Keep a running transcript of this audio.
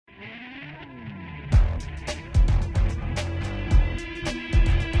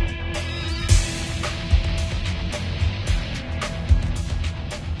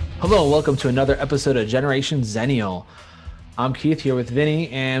Hello, and welcome to another episode of Generation Zennial. I'm Keith here with Vinny,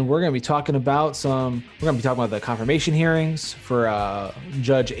 and we're going to be talking about the confirmation hearings for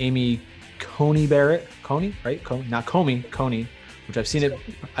Judge Amy Coney Barrett. Coney, right? Not Comey, Coney, which I've seen it.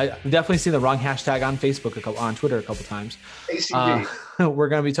 I've definitely seen the wrong hashtag on Facebook, on Twitter a couple times. ACB. We're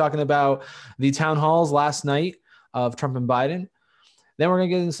going to be talking about the town halls last night of Trump and Biden. Then we're going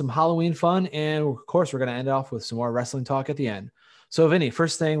to get into some Halloween fun, and of course, we're going to end off with some more wrestling talk at the end. So, Vinny,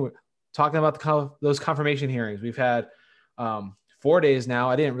 first thing, we're talking about those confirmation hearings. We've had 4 days now.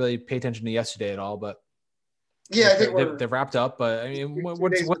 I didn't really pay attention to yesterday at all, but yeah, I think they've wrapped up. But I mean, I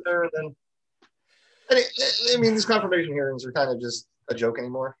mean, these confirmation hearings are kind of just a joke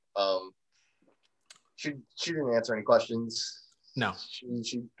anymore. She didn't answer any questions. No,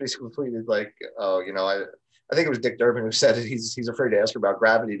 she basically pleaded like, oh, I think it was Dick Durbin who said it. He's afraid to ask her about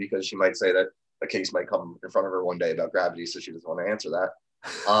gravity because she might say that a case might come in front of her one day about gravity, so she doesn't want to answer that.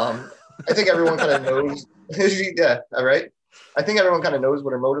 I think everyone kind of knows. Yeah, all right. I think everyone kind of knows what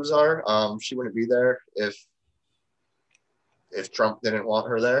her motives are. She wouldn't be there if Trump didn't want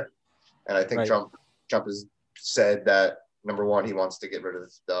her there, and I think right. Trump has said that number one, he wants to get rid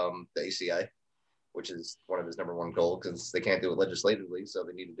of the ACA, which is one of his number one goals because they can't do it legislatively, so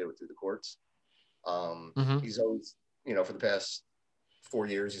they need to do it through the courts. He's always, for the past 4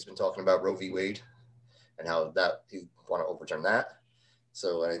 years, he's been talking about Roe v. Wade and how that he want to overturn that.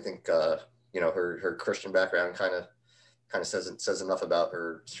 So I think her Christian background kind of says enough about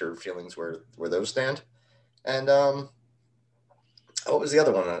her feelings where those stand. And what was the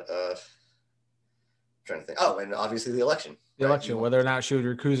other one? I'm trying to think. Oh, and obviously the election. The election, whether or not she would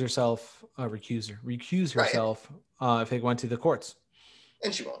recuse herself if it went to the courts.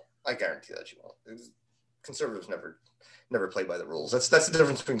 And she won't. I guarantee that she won't. Conservatives never play by the rules. That's the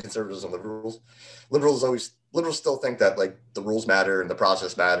difference between conservatives and liberals. Liberals still think that like the rules matter and the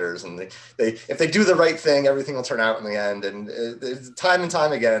process matters, and they if they do the right thing, everything will turn out in the end. And time and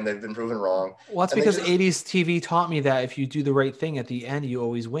time again, they've been proven wrong. Well, that's because 80s TV taught me that if you do the right thing at the end, you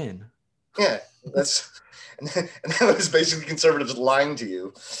always win. Yeah, and that was basically conservatives lying to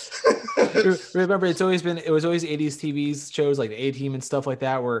you. Remember, it was always 80s TV shows like the A-Team and stuff like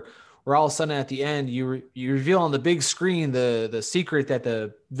that, where all of a sudden at the end you reveal on the big screen the secret that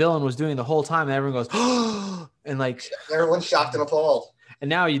the villain was doing the whole time, and everyone goes, oh, and like everyone's shocked and appalled. And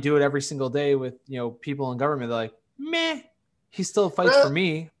now you do it every single day with people in government. They're like, meh, he still fights for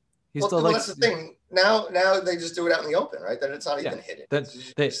me. That's the thing. Now they just do it out in the open, right? That it's not even hidden.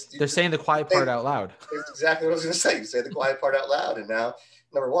 They're saying the quiet part out loud. That's exactly what I was going to say. You say the quiet part out loud, and now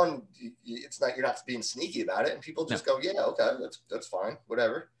number one, you're not being sneaky about it, and people just go, yeah, okay, that's fine,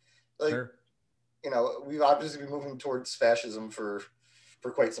 whatever. Like, sure. We've obviously been moving towards fascism for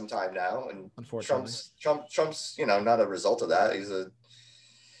quite some time now, and Trump's not a result of that.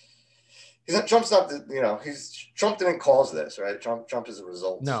 Trump didn't cause this, right? Trump is a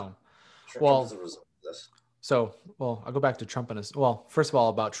result. No. Trump is a result of this. So, I'll go back to Trump first of all,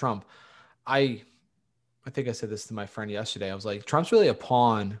 about Trump, I think I said this to my friend yesterday. I was like, Trump's really a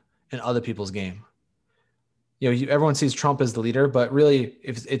pawn in other people's game. Everyone sees Trump as the leader, but really,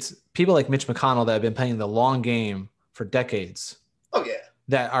 if it's people like Mitch McConnell that have been playing the long game for decades. Oh yeah.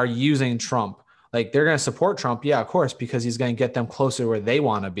 That are using Trump. Like, they're going to support Trump, yeah, of course, because he's going to get them closer where they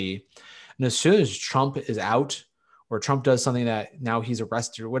want to be. And as soon as Trump is out, or Trump does something that now he's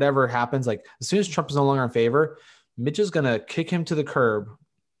arrested or whatever happens, like as soon as Trump is no longer in favor, Mitch is going to kick him to the curb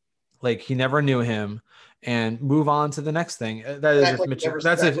like he never knew him and move on to the next thing. That is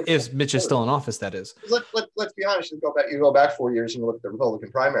if Mitch is still in office, that is. Let's be honest. You go back 4 years and you look at the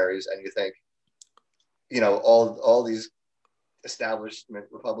Republican primaries and you think, all these establishment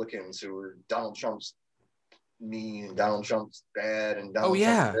Republicans who were Donald Trump's mean, Donald Trump's bad, and Donald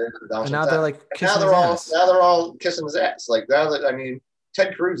Trump's good, and now they're like now they're all kissing his ass. Like now that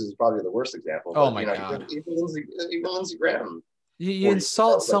Ted Cruz is probably the worst example. Oh my God! Even Lindsey Graham. You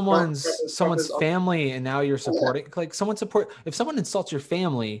insult someone's family, and now you're supporting if someone insults your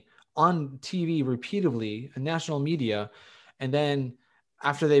family on TV repeatedly in national media, and then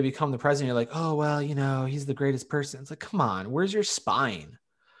after they become the president, you're like, oh well, he's the greatest person. It's like, come on, where's your spine?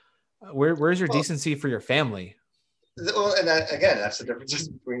 Where's your decency for your family? Well, and that's the difference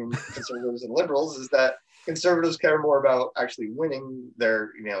between conservatives and liberals, is that conservatives care more about actually winning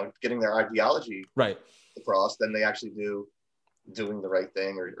their, getting their ideology right across than they actually do doing the right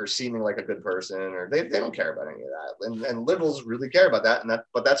thing or seeming like a good person, or they don't care about any of that. And liberals really care about that,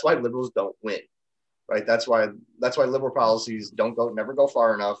 but that's why liberals don't win, right? That's why liberal policies never go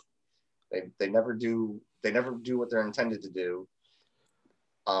far enough. They never do what they're intended to do.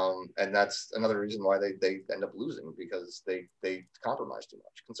 And that's another reason why they end up losing, because they compromise too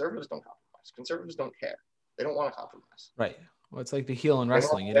much. Conservatives don't compromise. Conservatives don't care. They don't want to compromise. Right. Well, it's like the heel in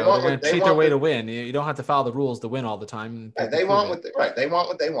wrestling. They They're want going to cheat their way to win. You don't have to follow the rules to win all the time. They want what they want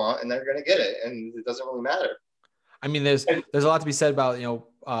what they want, and they're going to get it, and it doesn't really matter. I mean, there's a lot to be said about,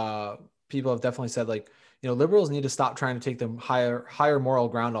 people have definitely said, like, liberals need to stop trying to take the higher moral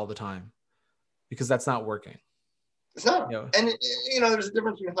ground all the time, because that's not working. It's not. And there's a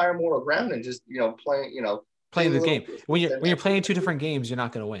difference between higher moral ground and just playing the game. When you're playing two different games, you're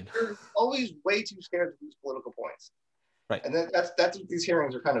not going to win. You're always way too scared to lose political points. Right. And that's what these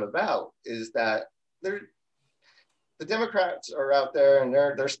hearings are kind of about, is that the Democrats are out there and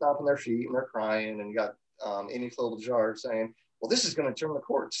they're stomping their feet and they're crying, and you got Amy Klobuchar saying, well, this is going to turn the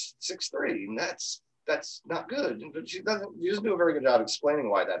courts 6-3, and that's not good. But she doesn't do a very good job explaining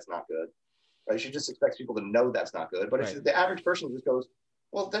why that's not good. Right? She just expects people to know that's not good. But right. If the average person just goes,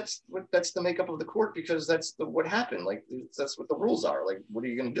 well, that's the makeup of the court, because that's what happened. Like, that's what the rules are. Like, what are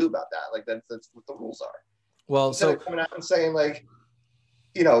you going to do about that? Like, that's what the rules are. Well, instead of coming out and saying, like,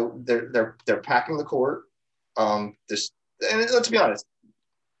 they're packing the court. And let's be honest,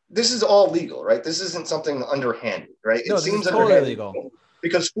 this is all legal, right? This isn't something underhanded, right? No, it seems totally illegal.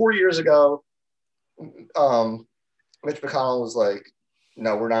 Because 4 years ago, Mitch McConnell was like,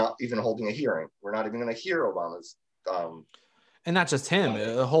 no, we're not even holding a hearing. We're not even going to hear Obama's. And not just him,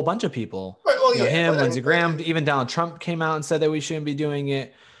 a whole bunch of people. Right, well, him, Lindsey Graham, even Donald Trump came out and said that we shouldn't be doing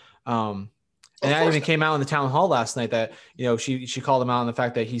it. And that even came out in the town hall last night that, she called him out on the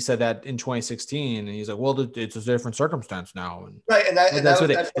fact that he said that in 2016. And he's like, well, it's a different circumstance now. And right.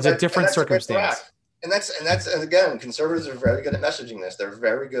 It's a different circumstance. And again, conservatives are very good at messaging this. They're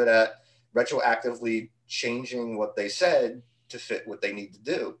very good at retroactively changing what they said to fit what they need to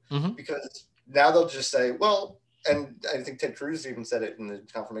do. Mm-hmm. Because now they'll just say, well, and I think Ted Cruz even said it in the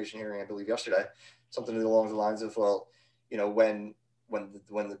confirmation hearing, I believe yesterday, something along the lines of, well, when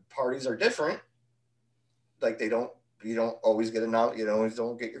the parties are different, like you don't always get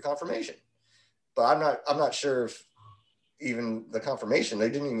don't get your confirmation. But I'm not sure if even the confirmation, they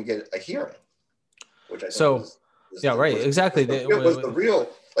didn't even get a hearing, which I think exactly. It was the real,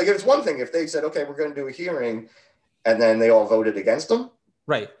 like, it's one thing if they said, okay, we're going to do a hearing, and then they all voted against them.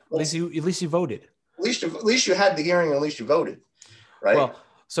 Right. At least you voted. At least you had the hearing, and at least you voted. Right. Well,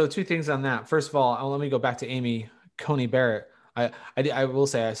 so two things on that. First of all, let me go back to Amy Coney Barrett. I will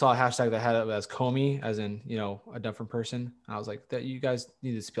say I saw a hashtag that had it as Comey, as in, a different person. I was like, that you guys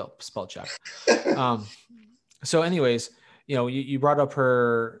need to spell check. So anyways, you brought up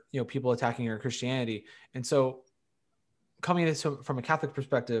her, people attacking her Christianity. And so coming at this from a Catholic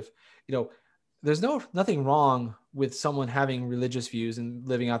perspective, there's nothing wrong with someone having religious views and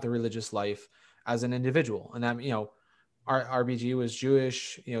living out their religious life as an individual. And that, RBG was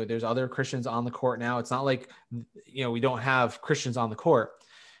Jewish. There's other Christians on the court now. It's not like, we don't have Christians on the court.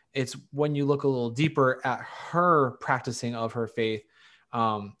 It's when you look a little deeper at her practicing of her faith.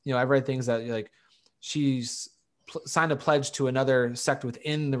 I've read things that, like, she's signed a pledge to another sect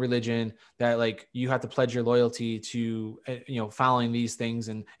within the religion that, like, you have to pledge your loyalty to, following these things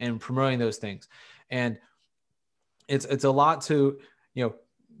and promoting those things. And it's a lot to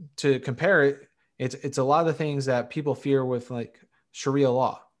compare it. It's a lot of the things that people fear with, like, Sharia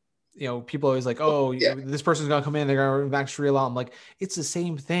law. People always like, this person's going to come in, they're going to enact Sharia law. I'm like, it's the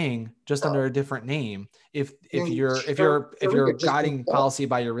same thing, just under a different name. If you're guiding policy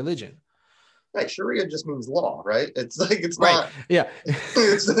by your religion. Right. Sharia just means law, right? It's like, it's right. Not, yeah.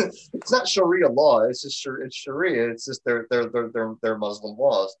 it's not Sharia law. It's just it's Sharia. It's just their Muslim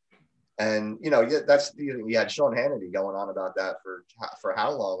laws. And, you had Sean Hannity going on about that for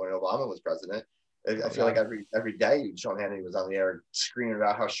how long when Obama was president. I feel like every day Sean Hannity was on the air screaming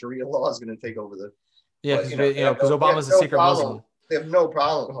about how Sharia law is going to take over the. Yeah, because Obama's a secret Muslim. They have no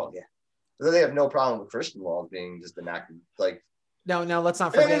problem. Oh yeah, they have no problem with Christian laws being just enacted. Like now, let's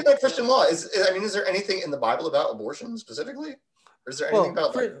not forget Christian law. Is there anything in the Bible about abortion specifically? Or is there anything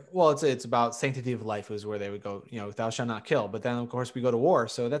about it's about sanctity of life is where they would go, thou shalt not kill. But then of course we go to war.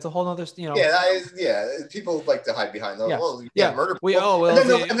 So that's a whole nother, people like to hide behind those. Yeah. Well, murder.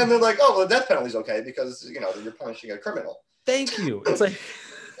 And then they're like, oh, well, the death penalty is okay because, you're punishing a criminal. Thank you. It's like,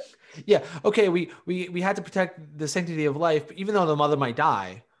 yeah. Okay. We had to protect the sanctity of life, but even though the mother might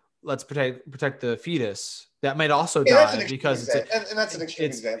die, let's protect the fetus that might also die because that's an extreme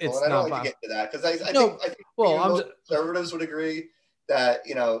example. And I don't like to get into that because I think conservatives would agree that,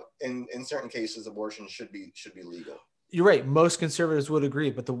 in certain cases, abortion should be legal. You're right. Most conservatives would agree,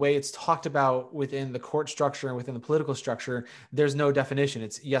 but the way it's talked about within the court structure and within the political structure, there's no definition.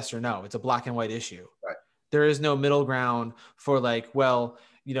 It's yes or no. It's a black and white issue. Right. There is no middle ground for like, well,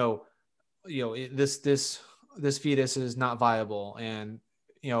 this fetus is not viable, and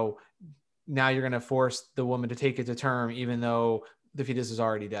now you're going to force the woman to take it to term even though the fetus is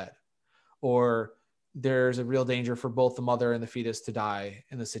already dead, or there's a real danger for both the mother and the fetus to die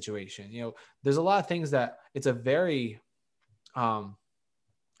in the situation. There's a lot of things that it's a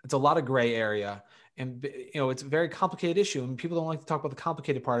lot of gray area, and it's a very complicated issue, and people don't like to talk about the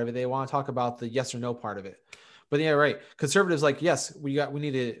complicated part of it. They want to talk about the yes or no part of it. But yeah, right. Conservatives like, yes, we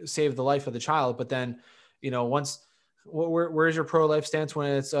need to save the life of the child, but then where's your pro-life stance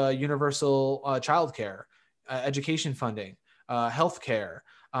when it's universal childcare, education funding, healthcare,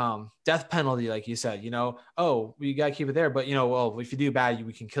 death penalty, like you said, we got to keep it there. But, well, if you do bad,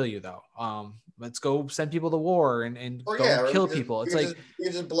 we can kill you though. Let's go send people to war and kill people. It's like we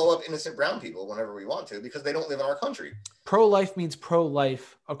just blow up innocent brown people whenever we want to because they don't live in our country. Pro-life means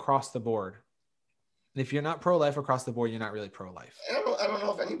pro-life across the board. And if you're not pro-life across the board, you're not really pro-life. I don't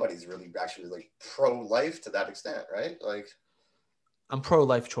know if anybody's really actually like pro-life to that extent, right? Like, I'm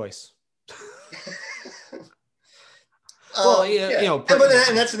pro-life choice. Well,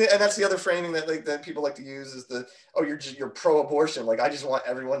 and that's the other framing that people like to use is you're pro-abortion. Like, I just want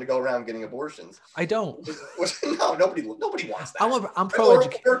everyone to go around getting abortions. I don't. No, nobody wants that. I'm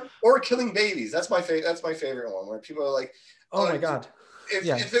pro-education or killing babies. That's my favorite one where people are like, oh my God,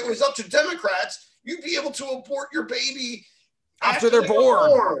 if it was up to Democrats, you'd be able to abort your baby after they're born.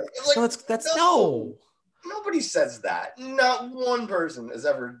 Like, no. Nobody says that. Not one person has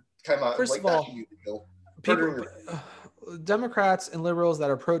ever come out. First of all, Democrats and liberals that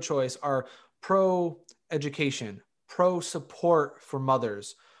are pro-choice are pro-education, pro-support for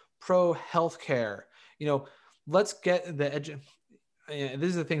mothers, pro-healthcare. Let's get the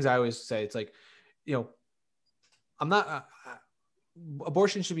these are the things I always say. It's like, I'm not.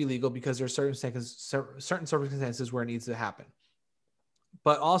 Abortion should be legal because there are certain circumstances where it needs to happen.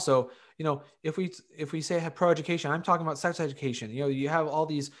 But also, if we say pro-education, I'm talking about sex education. You have all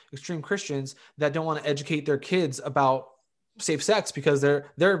these extreme Christians that don't want to educate their kids about safe sex because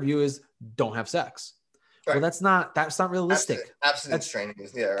their view is don't have sex. Right. Well, that's not realistic. Abstinence training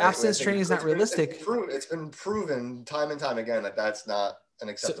is right? Abstinence training is not realistic. It's been proven time and time again that that's not an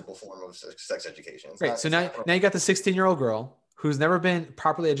acceptable form of sex education. Right. So now you got the 16-year-old girl who's never been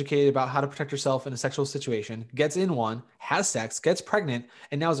properly educated about how to protect herself in a sexual situation, gets in one, has sex, gets pregnant,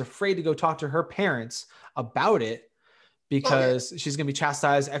 and now is afraid to go talk to her parents about it because she's going to be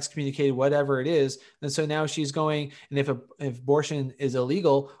chastised, excommunicated, whatever it is. And so now she's going, and if abortion is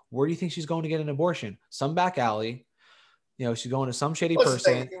illegal, where do you think she's going to get an abortion? Some back alley. She's going to some shady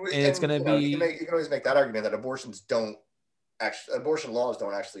person, and it's going to be... You can always make that argument that abortion laws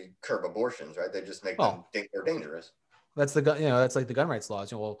don't actually curb abortions, right? They just make them they're dangerous. That's that's like the gun rights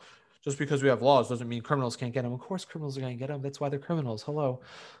laws. Well, just because we have laws doesn't mean criminals can't get them. Of course, criminals are going to get them. That's why they're criminals. Hello,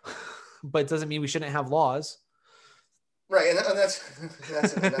 but it doesn't mean we shouldn't have laws. Right, and that's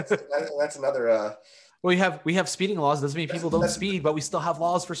another. Well, we have speeding laws. Doesn't mean people don't speed, but we still have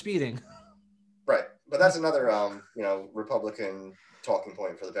laws for speeding. Right, but that's another Republican talking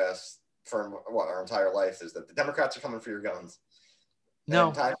point for our entire life is that the Democrats are coming for your guns.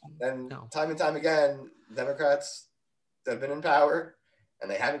 No. Time and time again, Democrats have been in power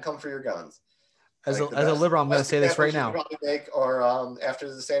and they haven't come for your guns. As a liberal, I'm going to say this right now.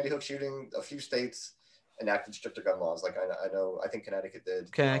 After the Sandy Hook shooting, a few states enacted stricter gun laws. Like I think Connecticut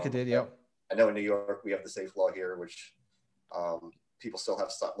did. Connecticut did, yep. I know in New York we have the SAFE law here, which people still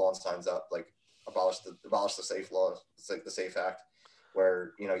have lawn signs up, like abolish the SAFE law. It's like the SAFE Act,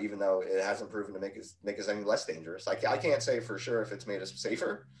 where even though it hasn't proven to make us any less dangerous, I can't say for sure if it's made us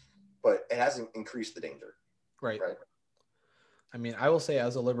safer, but it hasn't increased the danger. Right. I mean, I will say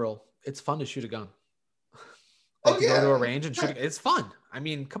as a liberal, it's fun to shoot a gun. Go to a range and shoot. It's fun. I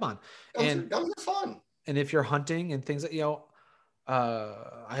mean, come on. Guns are fun. And if you're hunting and things that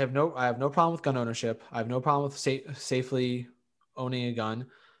I have no problem with gun ownership. I have no problem with safely owning a gun.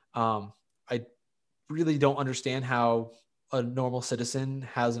 I really don't understand how a normal citizen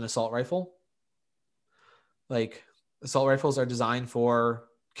has an assault rifle. Like, assault rifles are designed for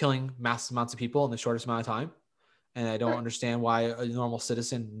killing massive amounts of people in the shortest amount of time. And I don't understand why a normal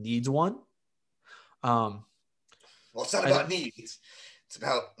citizen needs one. Well, it's not about needs. It's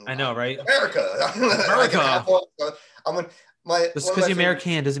about I know, right? America. Just because you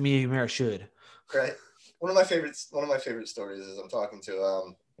American doesn't mean you America should. Right. One of my favorite stories is I'm talking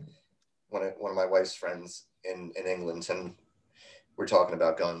to one of my wife's friends in England, and we're talking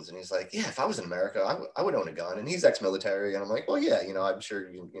about guns, and he's like, yeah, if I was in America, I would own a gun. And he's ex-military, and I'm like, well, yeah, I'm sure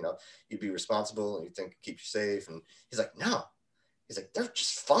you'd be responsible and you think keep you safe. And he's like, no, he's like, they're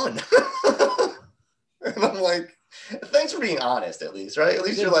just fun. And I'm like, thanks for being honest, at least, right? At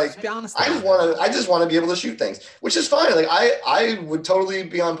least you're like, be honest. I just want to be able to shoot things, which is fine. Like I would totally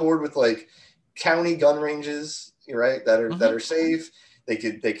be on board with like county gun ranges, right? That are safe. They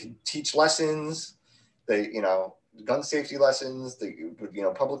could teach lessons. They, gun safety lessons. They,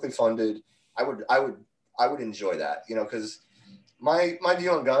 publicly funded. I would enjoy that, because my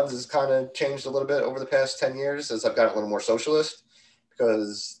view on guns has kind of changed a little bit over the past 10 years as I've gotten a little more socialist,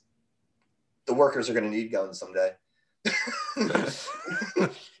 because the workers are going to need guns someday. Just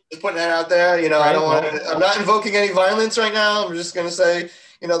putting that out there, I'm not invoking any violence right now. I'm just going to say,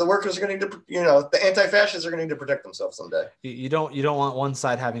 the workers are going to need to, the anti-fascists are going to need to protect themselves someday. You don't want one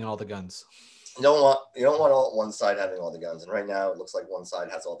side having all the guns. You don't want one side having all the guns. And right now it looks like one side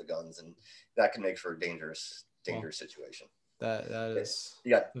has all the guns, and that can make for a dangerous situation. That is.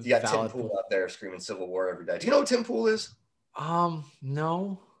 You got Tim Pool out there screaming Civil War every day. Do you know what Tim Pool is?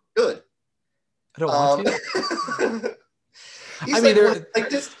 No. Good. I don't want to.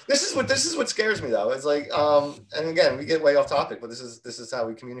 This is what scares me though. It's like, and again, we get way off topic, but this is how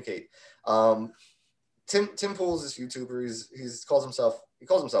we communicate. Tim Pool is this YouTuber. He calls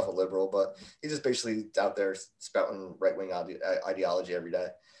himself a liberal, but he's just basically out there spouting right-wing ideology every day.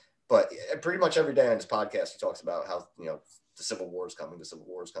 But pretty much every day on his podcast, he talks about how, the Civil War is coming. But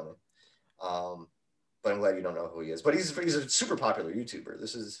I'm glad you don't know who he is. But he's a super popular YouTuber.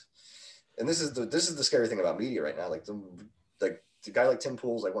 This is the scary thing about media right now. Like the guy like Tim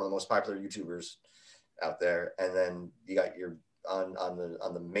Pool is like one of the most popular YouTubers out there, and then you got your on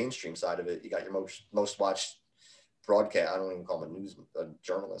the mainstream side of it, you got your most watched broadcast. I don't even call him a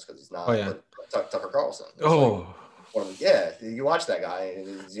journalist because he's not. Oh, yeah. But Tucker Carlson. You watch that guy,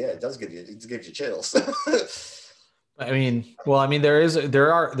 and it does give you chills. There is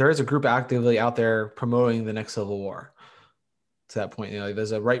a group actively out there promoting the next Civil War. To that point,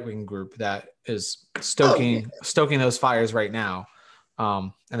 there's a right-wing group that is stoking those fires right now,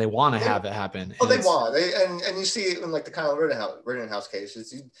 and they want to have it happen. Oh, and you see it in like the Kyle Rittenhouse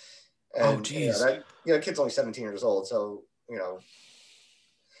cases. Kid's only 17 years old, so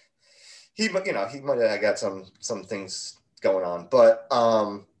he might have got some things going on, but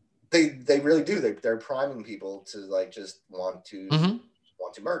they really do. They're priming people to like just want to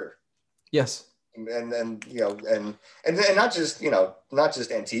murder. Yes. And not just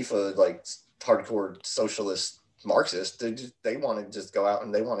Antifa, like hardcore socialist Marxist. They want to just go out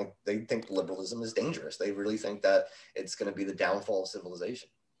and they think liberalism is dangerous. They really think that it's going to be the downfall of civilization.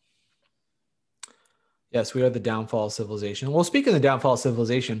 Yes, we are the downfall of civilization. Well, speaking of the downfall of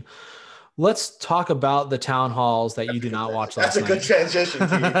civilization, let's talk about the town halls that you did not watch last night. That's a good transition,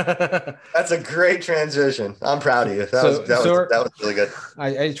 Pete. That's a great transition. I'm proud of you. That was really good.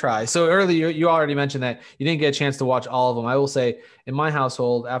 I try. So earlier, you already mentioned that you didn't get a chance to watch all of them. I will say, in my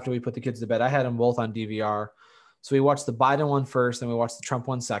household, after we put the kids to bed, I had them both on DVR. So we watched the Biden one first, then we watched the Trump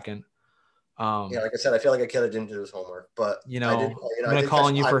one second. Like I said, I feel like a kid didn't do his homework, but I'm going to call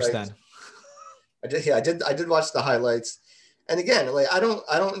on you first then. I did watch the highlights. And again, like I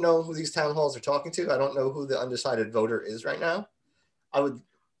don't know who these town halls are talking to. I don't know who the undecided voter is right now. I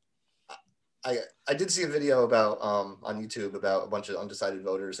did see a video about on YouTube about a bunch of undecided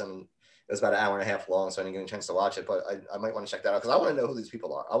voters, and it was about an hour and a half long, so I didn't get a chance to watch it. But I might want to check that out because I want to know who these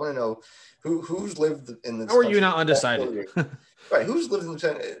people are. I want to know who's lived in this. How are you not undecided? Right, who's lived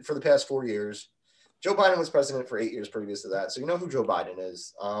for the past 4 years? Joe Biden was president for 8 years previous to that, so you know who Joe Biden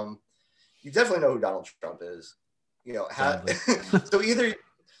is. You definitely know who Donald Trump is. So either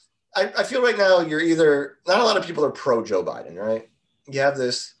I feel right now not a lot of people are pro Joe Biden, right? You have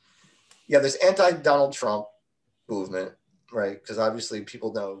this anti-Donald Trump movement, right? Because obviously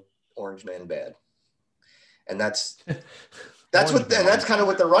people know Orange Man bad, and that's kind of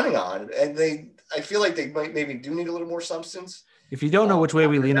what they're running on. And I feel like they might maybe do need a little more substance. If you don't know which way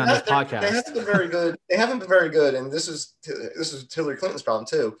we lean on this podcast, they haven't been very good. They haven't been very good, and this is Hillary Clinton's problem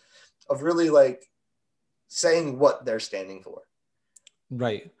too, of really like saying what they're standing for.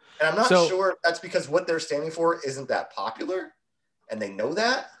 Right. And I'm not sure if that's because what they're standing for isn't that popular and they know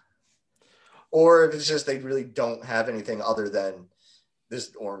that, or if it's just they really don't have anything other than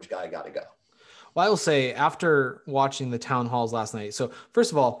this orange guy got to go. Well, I will say after watching the town halls last night, so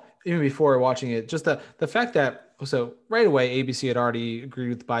first of all, even before watching it, just the fact that, so right away, ABC had already agreed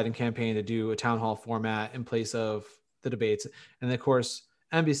with the Biden campaign to do a town hall format in place of the debates. And of course,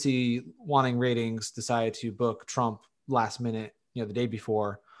 NBC, wanting ratings, decided to book Trump last minute, the day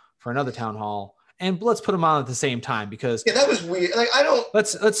before for another town hall. And let's put them on at the same time because that was weird. Like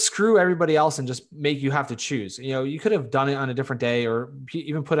let's screw everybody else and just make you have to choose. You could have done it on a different day or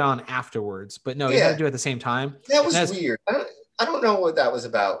even put it on afterwards, but no, you had to do it at the same time. That was weird. I don't don't know what that was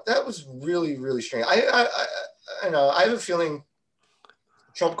about. That was really, really strange. I know. I have a feeling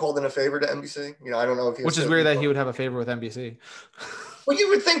Trump called in a favor to NBC. I don't know if he. Which is weird that he would have a favor with NBC. Well, you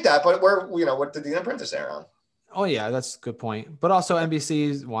would think that, but what did The Apprentice air on? Oh yeah, that's a good point. But also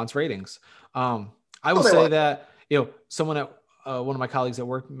NBC wants ratings. I will say that someone at one of my colleagues at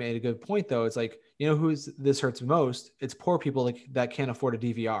work made a good point though. It's like who's this hurts most? It's poor people that can't afford a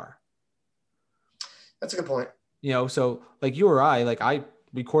DVR. That's a good point. So like you or I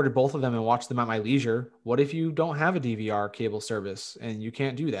recorded both of them and watched them at my leisure. What if you don't have a DVR cable service and you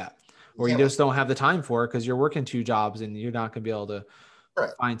can't do that? Or you just don't have the time for it because you're working 2 jobs and you're not going to be able to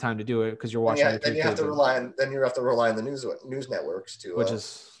find time to do it because you're watching. Then you have to rely on the news networks too, which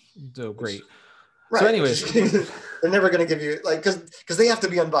is so great. Right. So anyways, they're never going to give you because they have to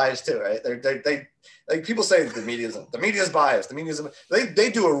be unbiased too, right? They like people say the media's biased.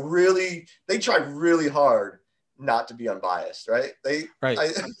 They try really hard not to be unbiased, right? They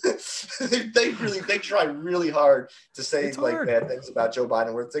try really hard to say bad things about Joe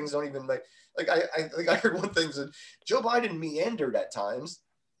Biden where things don't even I think I heard one thing that Joe Biden meandered at times.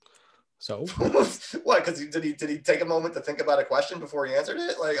 So what? Because did he take a moment to think about a question before he answered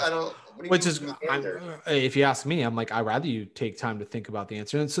it? I don't. Which is, if you ask me, I'm like, I'd rather you take time to think about the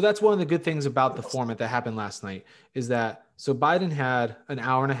answer. And so that's one of the good things about the format that happened last night is that so Biden had an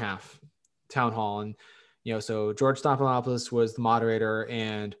hour and a half town hall, and so George Stephanopoulos was the moderator,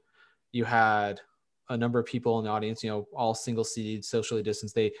 and you had a number of people in the audience, all single seated, socially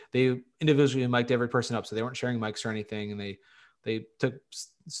distanced. They individually mic'd every person up, so they weren't sharing mics or anything, and they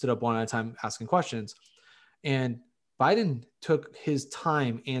stood up one at a time asking questions. And Biden took his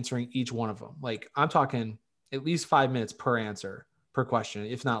time answering each one of them. I'm talking at least 5 minutes per answer, per question,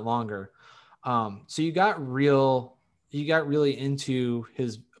 if not longer. So you got really into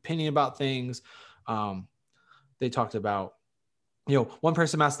his opinion about things. They talked about, one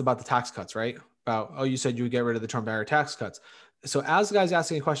person asked about the tax cuts, right? About, you said you would get rid of the Trump era tax cuts. So as the guy's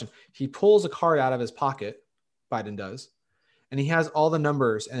asking a question, he pulls a card out of his pocket, Biden does, and he has all the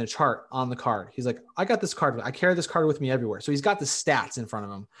numbers and a chart on the card. He's like, I got this card. I carry this card with me everywhere. So he's got the stats in front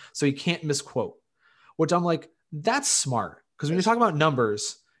of him, so he can't misquote, which I'm like, that's smart. Because when you're talking about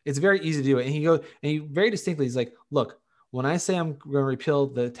numbers, it's very easy to do it. And he very distinctly, he's like, look, when I say I'm going to repeal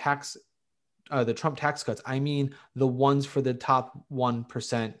the Trump tax cuts, I mean the ones for the top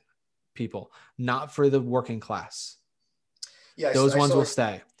 1% people, not for the working class. Yeah, those ones will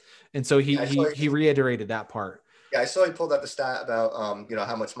stay. And so he reiterated that part. Yeah, I saw he pulled out the stat about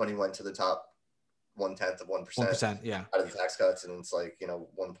how much money went to the top 1/10 of 1%. Yeah, out of the tax cuts, and it's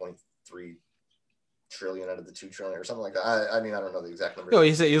 1.3 trillion out of the 2 trillion or something like that. I mean, I don't know the exact number. No,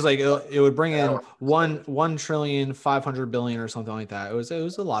 he was like it would bring in 1.5 trillion or something like that. It was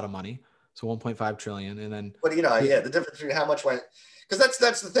a lot of money. So 1.5 trillion, and then. But the difference between how much went, because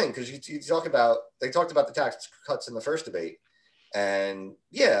that's the thing, because they talked about the tax cuts in the first debate, and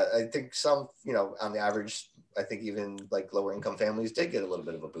I think some on the average, I think even lower income families did get a little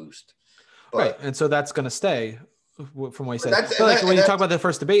bit of a boost. But, right, and so that's going to stay from what he said. But when you talk about the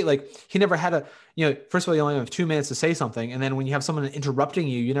first debate, he never had first of all, you only have 2 minutes to say something, and then when you have someone interrupting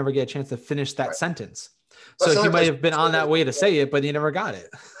you, you never get a chance to finish that sentence. So he might have been on that way to say it, but he never got it.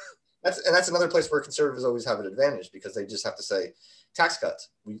 That's another place where conservatives always have an advantage, because they just have to say tax cuts.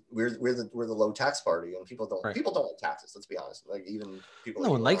 We're the low tax party, and people don't like taxes. Let's be honest. Even people. No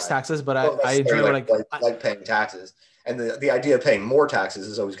one likes taxes, but I enjoy like paying taxes, and the idea of paying more taxes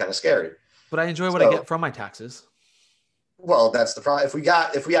is always kind of scary. But I enjoy what I get from my taxes. Well, that's the problem. If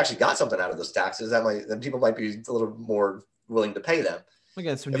we actually got something out of those taxes, then people might be a little more willing to pay them.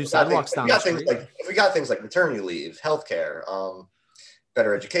 Again, some new sidewalks down the street. If we got things like maternity leave, healthcare,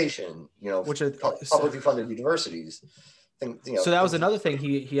 better education, which are publicly funded universities. So that was another thing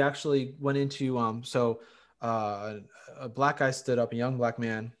he actually went into. A black guy stood up, a young black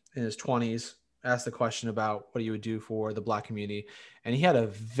man in his 20s, asked the question about what he would do for the black community, and he had a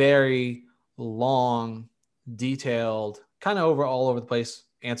very long, detailed, kind of all over the place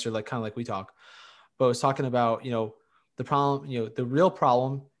answer, kind of like we talk, but was talking about the problem. The real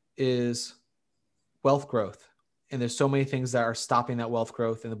problem is wealth growth. And there's so many things that are stopping that wealth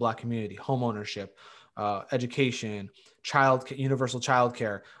growth in the black community: home ownership, education, universal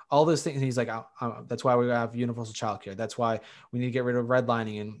childcare, all those things. And he's like, that's why we have universal childcare. That's why we need to get rid of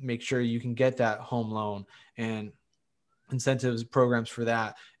redlining and make sure you can get that home loan and incentives programs for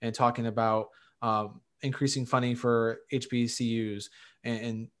that. And talking about increasing funding for HBCUs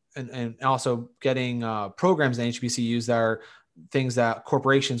and also getting programs in HBCUs that are things that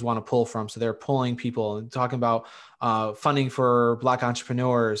corporations want to pull from. So they're pulling people, and talking about funding for black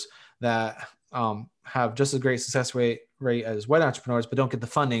entrepreneurs that have just as great success rate as white entrepreneurs, but don't get the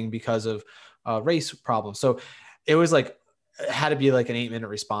funding because of race problems. So it was like, it had to be like an 8-minute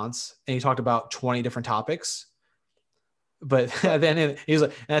response. And he talked about 20 different topics. But then he's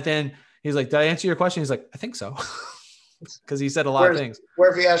like, did I answer your question? He's like, I think so. Because he said a lot of things.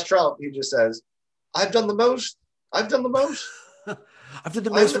 Where if he asked Trump, he just says, I've done the most. I've done the most. I've done the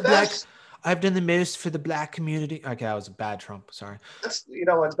most for black. I've done the most for the black community. Okay, that was a bad Trump. Sorry. That's,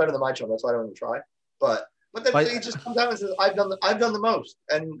 it's better than my Trump. That's why I don't even try. But then he just comes out and says, I've done the most.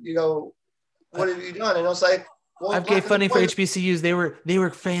 And you go, what have you done? And it's like, well, I've gave funding for HBCUs. They were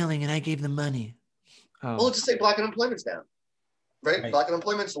failing, and I gave them money. Oh. Well, let's just say black unemployment's down. Right? Black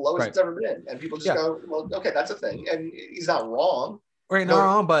unemployment's the lowest it's ever been. And people just go, well, okay, that's a thing. And he's not wrong. Right, not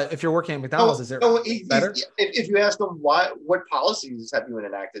wrong, but if you're working at McDonald's, is it better? If you ask him what policies have you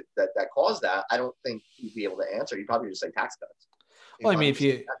enacted that caused that, I don't think he'd be able to answer. He'd probably just say tax cuts. Well, I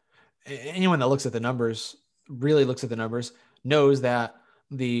mean, anyone that looks at the numbers, really looks at the numbers, knows that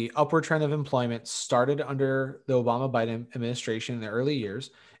the upward trend of employment started under the Obama-Biden administration in the early years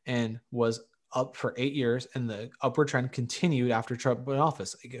and was up for 8 years, and the upward trend continued after Trump went in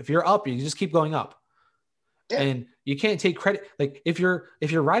office. Like, if you're up, you just keep going up. Yeah. And you can't take credit. Like if you're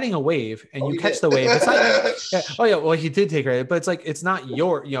riding a wave and you catch the wave, it's not. Well, he did take credit, but it's like, it's not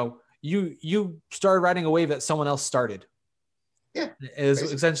your, you started riding a wave that someone else started. Yeah. Is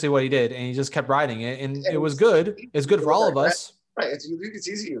essentially what he did. And he just kept riding it. And it was good. It's good for all of us. Right. It's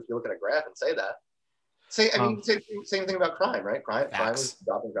easy if you look at a graph and say that. Same thing about crime, right? Crime was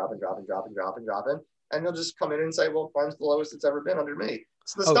dropping. And you'll just come in and say, well, crime's the lowest it's ever been under me.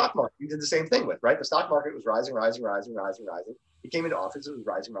 It's the stock market. You did the same thing with, right? The stock market was rising. He came into office, it was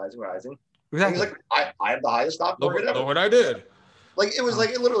rising. Exactly. And he's like, I have the highest stock market ever. Look what I did. Like, it was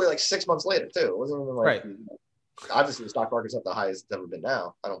like literally like 6 months later too. It wasn't even like, obviously the stock market's not the highest it's ever been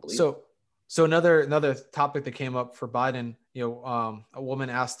now. I don't believe So another topic that came up for Biden, a woman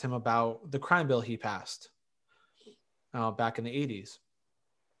asked him about the crime bill he passed back in the 80s.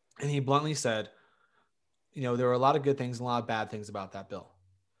 And he bluntly said, there were a lot of good things and a lot of bad things about that bill.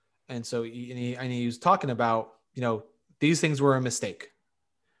 And so he was talking about, these things were a mistake.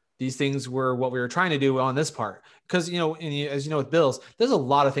 These things were what we were trying to do on this part. Because, as you know, with bills, there's a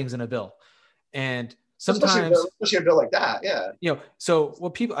lot of things in a bill. And sometimes, especially a bill like that. Yeah. So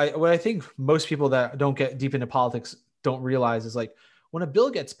what I think most people that don't get deep into politics don't realize is, like, when a bill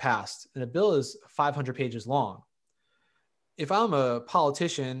gets passed and a bill is 500 pages long, if I'm a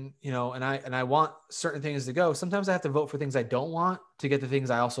politician, and I want certain things to go, sometimes I have to vote for things I don't want to get the things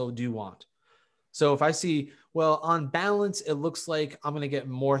I also do want. So if I see, well, on balance, it looks like I'm going to get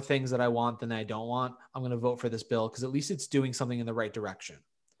more things that I want than I don't want, I'm going to vote for this bill because at least it's doing something in the right direction.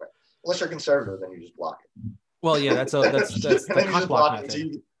 Right. Unless you're conservative, then you just block it. Well, yeah, that's the cock block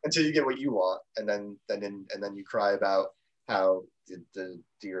method. Until you get what you want, and then you cry about how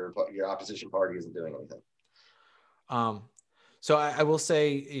your opposition party isn't doing anything. So I will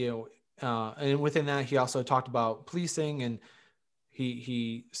say, and within that, he also talked about policing, and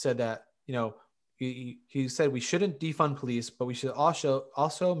he said that, he said we shouldn't defund police, but we should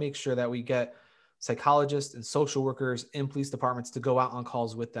also make sure that we get psychologists and social workers in police departments to go out on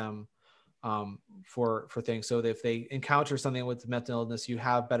calls with them for things. So that if they encounter something with mental illness, you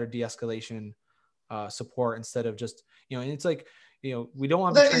have better de-escalation support instead of just, and it's like, we don't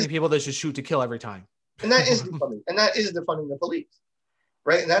want to be training people that should shoot to kill every time. And that is defunding. And that is defunding the police,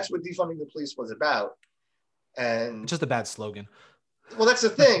 right? And that's what defunding the police was about. And just a bad slogan. Well, that's the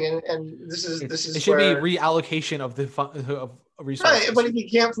thing. And this is it should be reallocation of the of resources. Right, but you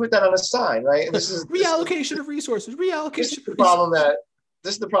can't put that on a sign, right? And this is reallocation of resources. Reallocation. This is the problem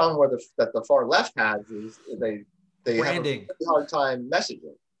this is the problem that the far left has is they branding. have a hard time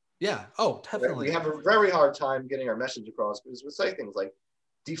messaging. Yeah. Oh, definitely. We have a very hard time getting our message across because we say things like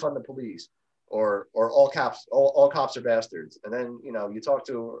defund the police. Or all cops are bastards, and then you talk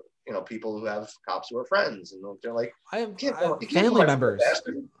to people who have cops who are friends, and they're like, I have family members.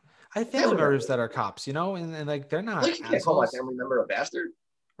 I have family members that are cops, and like they're not. Like, you can't call my family member a bastard,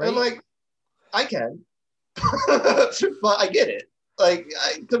 right? I'm like, I can, but I get it. Like,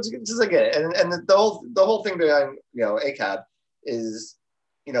 I get it, and the whole thing behind ACAB is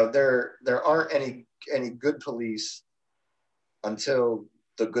there aren't any good police until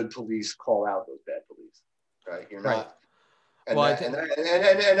the good police call out those bad police, right? You're not. Right. And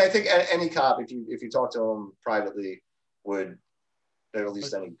I think any cop, if you talk to them privately, would, or at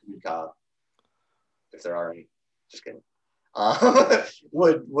least any good cop, if there are any, just kidding,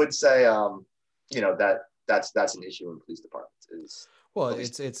 would say, that's an issue in police departments.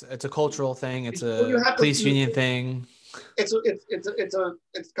 It's a cultural thing. It's a police union thing.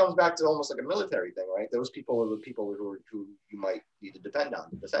 It comes back to almost like a military thing, right? Those people are the people who you might need to depend on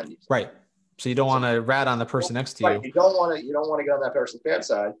to defend you. Right. So you don't want to rat on the person next to you. Right. You don't want to get on that person's bad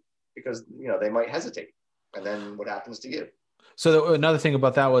side because they might hesitate, and then what happens to you? So another thing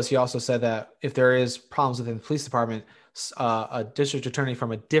about that was he also said that if there is problems within the police department, a district attorney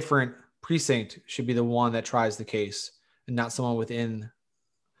from a different precinct should be the one that tries the case, and not someone within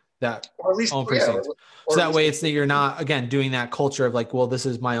that or at least, own precinct. So that way, it's that you're not again doing that culture of like, well, this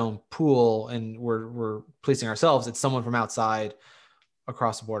is my own pool, and we're policing ourselves. It's someone from outside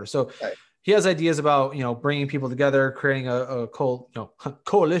across the border. So. Right. He has ideas about, bringing people together, creating a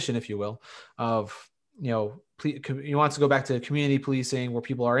coalition, if you will, of, he wants to go back to community policing where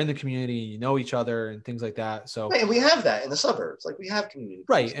people are in the community, each other and things like that. So right, and we have that in the suburbs. Like we have community.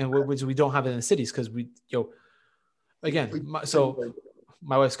 Right. And which we don't have it in the cities because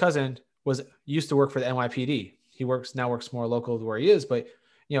my wife's cousin used to work for the NYPD. He now works more local to where he is, but,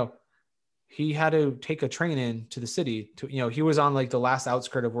 he had to take a train in to the city to, he was on like the last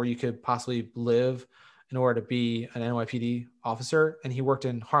outskirt of where you could possibly live in order to be an NYPD officer. And he worked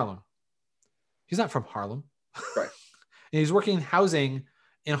in Harlem. He's not from Harlem. Right. And he's working housing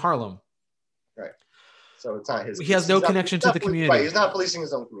in Harlem. Right. So it's not his, he has no connection to the community. Right. He's not policing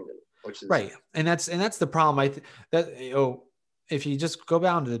his own community, which is right. And that's the problem. If you just go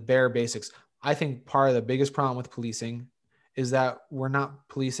down to the bare basics, I think part of the biggest problem with policing is that we're not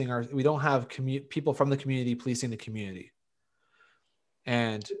policing we don't have people from the community policing the community.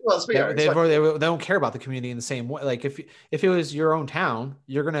 And they don't care about the community in the same way. Like if it was your own town,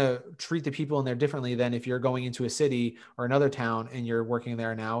 you're going to treat the people in there differently than if you're going into a city or another town and you're working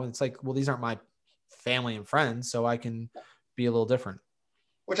there now. It's like, well, these aren't my family and friends, so I can be a little different.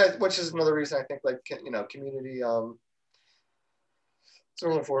 Which is another reason I think community,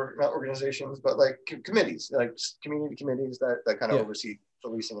 certainly for not organizations, but like committees, like community committees that kind of oversee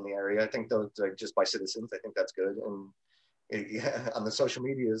policing in the area. I think those just by citizens, I think that's good. And on the social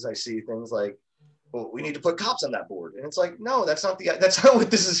medias, I see things like, well, we need to put cops on that board. And it's like, no, that's not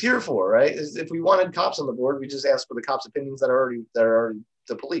what this is here for, right? If we wanted cops on the board, we just ask for the cops' opinions that are already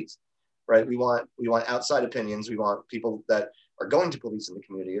the police, right? We want outside opinions. We want people that are going to police in the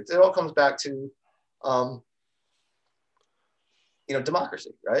community. It all comes back to,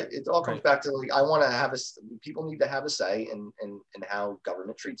 democracy, right? It all comes back to like, I want to have people need to have a say in how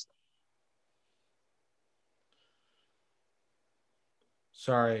government treats them.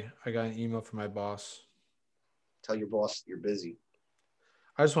 Sorry, I got an email from my boss. Tell your boss you're busy.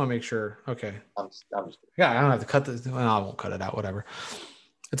 I just want to make sure. Okay. I'm just I don't have to cut this. Well, I won't cut it out. Whatever.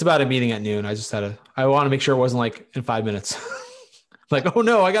 It's about a meeting at noon. I want to make sure it wasn't like in 5 minutes. Like, oh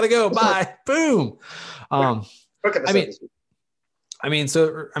no, I got to go. Bye. Boom.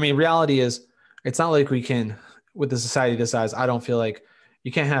 Reality is it's not like we can, with the society this size, I don't feel like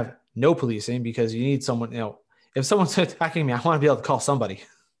you can't have no policing because you need someone, if someone's attacking me, I want to be able to call somebody.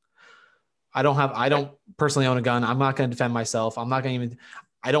 I don't personally own a gun. I'm not going to defend myself. I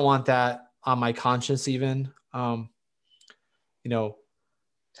don't want that on my conscience even. Having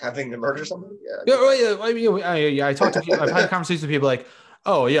to murder somebody? I talked to people, I've had conversations with people like,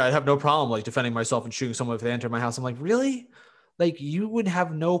 oh yeah, I'd have no problem like defending myself and shooting someone if they enter my house. I'm like, really? Like you would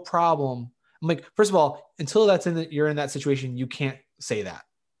have no problem. I'm like, first of all, until you're in that situation, you can't say that.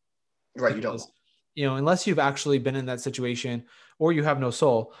 Right. You don't. Unless you've actually been in that situation or you have no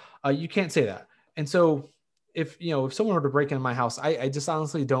soul, you can't say that. And so if someone were to break into my house, I just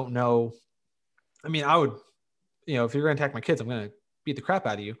honestly don't know. I mean, I would, if you're going to attack my kids, I'm going to beat the crap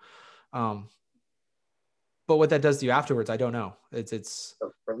out of you. But what that does to you afterwards, I don't know. It's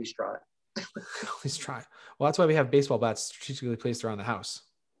or at least try. At least try. Well, that's why we have baseball bats strategically placed around the house.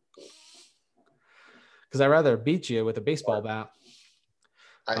 Because I'd rather beat you with a baseball bat.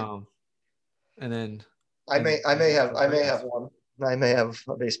 And then I may have one. I may have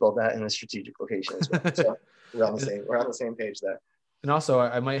a baseball bat in a strategic location as well. So we're on the same page there. And also,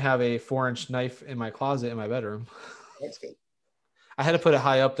 I might have a 4-inch knife in my closet in my bedroom. That's good. I had to put it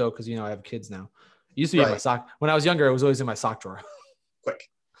high up though, because I have kids now. It used to be in my sock. When I was younger, it was always in my sock drawer. Quick.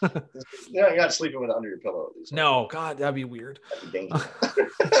 You're not sleeping with it under your pillow at least. No, God, that'd be weird. That'd be dangerous.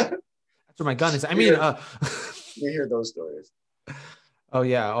 That's where my gun is. You hear those stories. Oh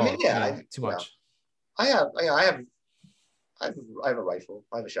yeah. Oh, too much. I have a rifle.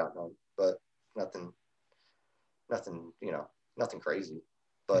 I have a shotgun, but nothing, nothing crazy.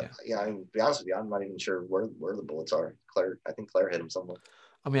 But to be honest with you, I'm not even sure where the bullets are. I think Claire hit him somewhere.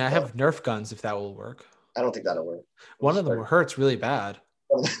 I mean, I have Nerf guns if that will work. I don't think that'll work. One of them hurts really bad.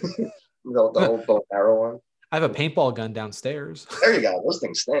 the old bow and arrow one. I have a paintball gun downstairs. There you go. Those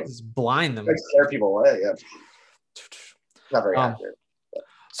things stink. Just blind them. Scare people away. Yeah. Not very accurate.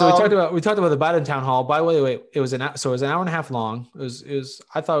 So we talked about the Biden town hall. By the way, it was an hour and a half long. It was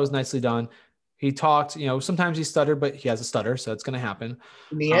I thought it was nicely done. He talked, sometimes he stuttered, but he has a stutter, so it's going to happen.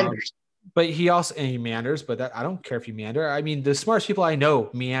 Meanders. But he meanders, but I don't care if you meander. I mean, the smartest people I know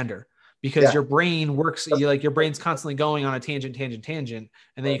meander because your brain works, your brain's constantly going on a tangent, and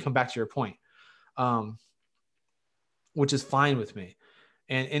then you come back to your point, which is fine with me.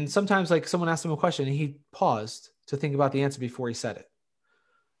 And sometimes like someone asked him a question and he paused to think about the answer before he said it.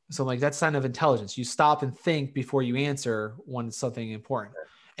 So like that's a sign of intelligence. You stop and think before you answer when it's something important.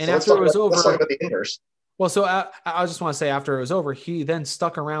 And so after it was over, let's talk about the inverse. Well, so I just want to say after it was over, he then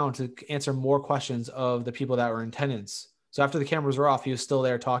stuck around to answer more questions of the people that were in attendance. So after the cameras were off, he was still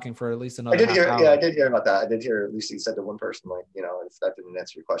there talking for at least another half hour. Yeah, I did hear about that. I did hear at least he said to one person, like, if that didn't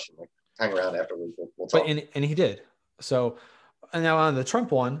answer your question, like hang around afterwards. We'll talk. And he did. So and now on the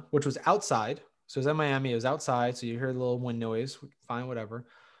Trump one, which was outside. So it was in Miami. It was outside. So you heard a little wind noise. Fine, whatever.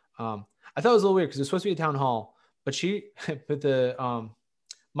 I thought it was a little weird because it was supposed to be a town hall, but the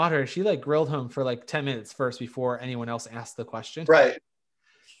moderator, she like grilled him for like 10 minutes first before anyone else asked the question. Right.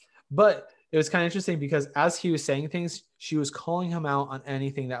 But it was kind of interesting because as he was saying things, she was calling him out on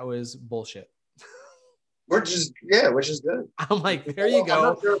anything that was bullshit. Which is good. I'm like, there you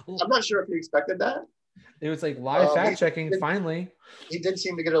go. I'm not sure if he expected that. It was like live fact checking. Finally, he did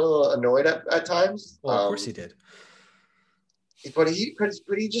seem to get a little annoyed at times. Well, of course he did. But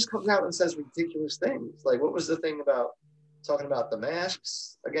he just comes out and says ridiculous things. Like, what was the thing about talking about the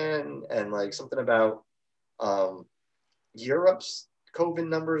masks again, and like something about Europe's COVID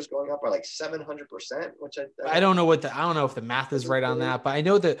numbers going up by like 700%, which I don't know I don't know if the math is right on that, but I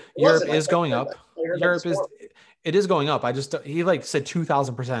know that Europe is going up. It is going up. He like said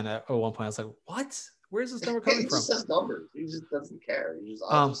 2,000% at one point. I was like, what? Where's this number coming from? He just says numbers. He just doesn't care. He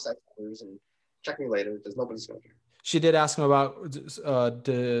just says numbers and check me later because nobody's going to care. She did ask him about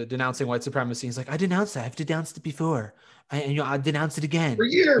denouncing white supremacy. He's like, I denounced that. I've denounced it before. I denounced it again. For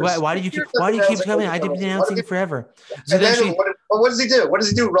years. Why do you keep coming? I've been denouncing it forever. So and then what does he do? What does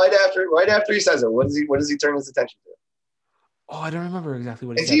he do right after he says it? What does he turn his attention to? Oh, I don't remember exactly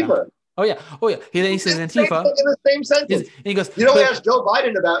what he said. Antifa. Oh yeah. He says Antifa. In the same sentence. And he goes, you don't ask Joe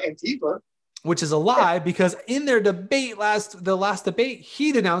Biden about Antifa. Which is a lie because in their debate, the last debate,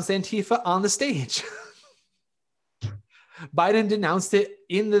 he denounced Antifa on the stage. Biden denounced it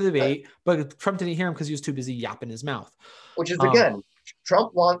in the debate, but Trump didn't hear him because he was too busy yapping his mouth. Which is again,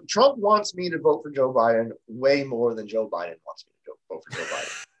 Trump wants me to vote for Joe Biden way more than Joe Biden wants me to vote for Joe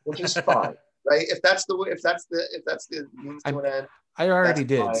Biden, which is fine, right? If that's the means to an end. I already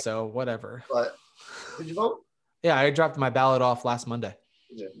did, fine. So whatever. But did you vote? Yeah, I dropped my ballot off last Monday.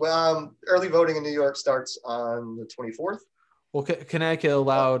 Well, early voting in New York starts on the 24th. Well, Connecticut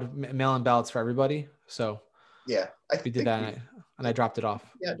allowed mail-in ballots for everybody, so. Yeah, we did that, and I dropped it off.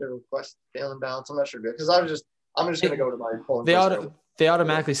 Yeah, to request mail-in ballots. I'm not sure because I'm just going to go to my polling. They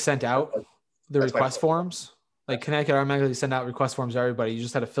automatically sent out the request forms. Like Connecticut automatically sent out request forms to everybody. You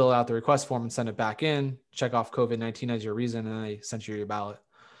just had to fill out the request form and send it back in. Check off COVID-19 as your reason, and then they sent you your ballot.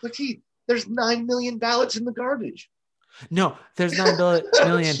 But there's 9 million ballots in the garbage. No, there's 9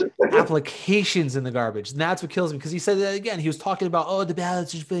 million applications in the garbage. And that's what kills me because he said that again. He was talking about, the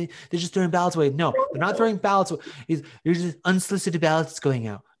ballots, they're just throwing ballots away. No, they're not throwing ballots away. There's just unsolicited ballots going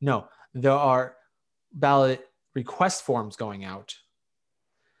out. No, there are ballot request forms going out.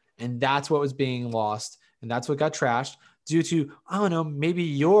 And that's what was being lost. And that's what got trashed due to, I don't know, maybe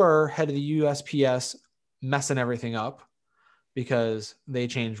your head of the USPS messing everything up because they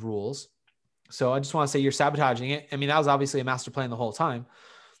changed rules. So I just want to say you're sabotaging it. I mean, that was obviously a master plan the whole time.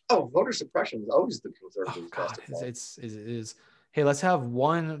 Oh, voter suppression is always the conservative. Oh, God, it is. Hey, let's have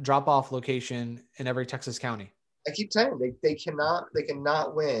one drop-off location in every Texas county. I keep saying they cannot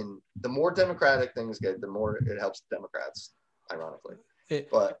win. The more Democratic things get, the more it helps the Democrats, ironically.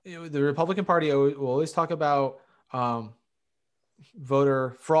 The Republican Party will always talk about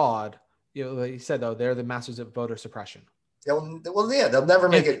voter fraud. Like you said, though, they're the masters of voter suppression. They'll never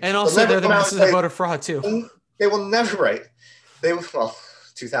make it. And also, they're the masters of voter fraud too. They will never, right?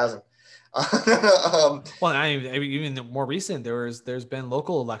 2000. Well, I mean, even more recent, there's been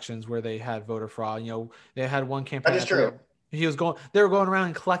local elections where they had voter fraud. They had one campaign. That is true. They were going around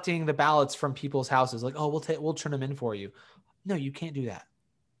and collecting the ballots from people's houses. Like, we'll turn them in for you. No, you can't do that.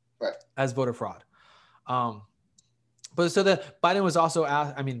 Right. As voter fraud. But so that Biden was also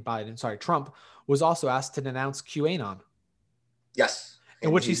asked. Trump was also asked to denounce QAnon. Yes.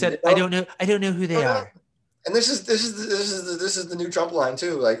 In which he said, I don't know who they are. And this is the new Trump line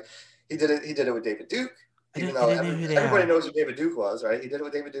too. Like he did it with David Duke. Even though everybody knows who David Duke was, right? He did it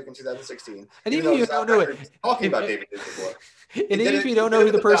with David Duke in 2016. And even if you don't know it, talking about David Duke before. And even if you don't know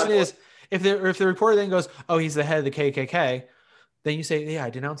who the person is, if the reporter then goes, "Oh, he's the head of the KKK," then you say, "Yeah, I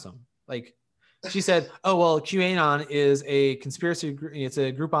denounce him." Like she said, "Oh well, QAnon is a conspiracy. It's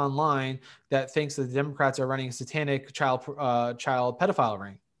a group online that thinks that the Democrats are running a satanic child pedophile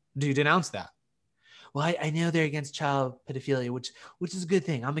ring. Do you denounce that?" Well, I know they're against child pedophilia, which is a good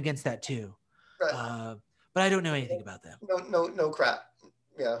thing. I'm against that too. Right. But I don't know anything about them. No crap.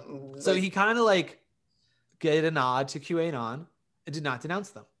 Yeah. So he kind of like get a nod to QAnon and did not denounce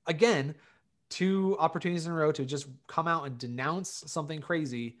them. Again, 2 opportunities in a row to just come out and denounce something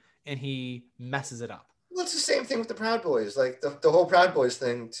crazy, and he messes it up. Well, it's the same thing with the Proud Boys. Like the whole Proud Boys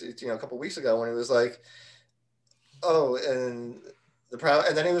thing, a couple of weeks ago when he was like, "Oh, and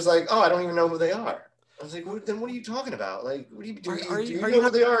then he was like, "Oh, I don't even know who they are." I was like, then what are you talking about? Like, what do you do? Are you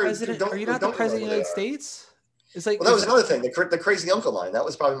not the president of the United States? It's like, well, that was another thing. The crazy uncle line. That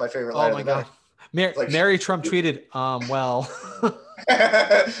was probably my favorite line. Oh my God. Mary Trump tweeted, well.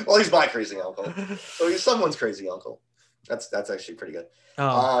 Well, he's my crazy uncle. So he's someone's crazy uncle. That's actually pretty good.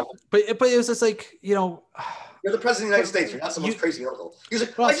 But it was just like, you're the president of the United States. You're not someone's crazy uncle. He was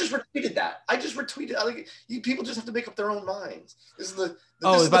like, I just retweeted that. Like, people just have to make up their own minds. This is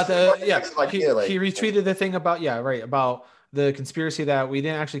he retweeted the thing about about the conspiracy that we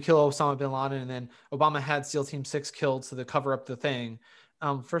didn't actually kill Osama bin Laden, and then Obama had SEAL Team 6 killed to cover up the thing.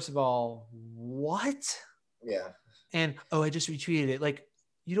 First of all, what? Yeah. And I just retweeted it. Like,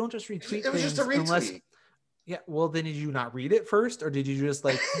 you don't just retweet. It was just a retweet. Unless, yeah. Well, then did you not read it first, or did you just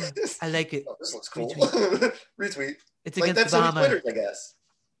like, I like it? Oh, this looks cool. Retweet. It's like against Obama. That's Twitter, I guess.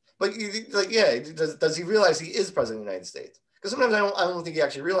 But does he realize he is president of the United States? Because sometimes I don't think he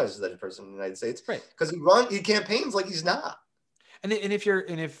actually realizes that he's president of the United States. Right. Because he campaigns like he's not. And if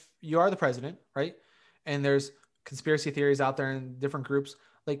you are the president, right? And there's conspiracy theories out there in different groups,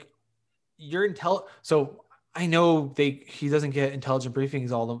 like so I know he doesn't get intelligent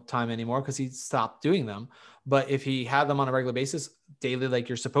briefings all the time anymore because he stopped doing them. But if he had them on a regular basis, daily, like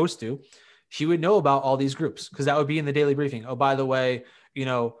you're supposed to, he would know about all these groups because that would be in the daily briefing. Oh, by the way,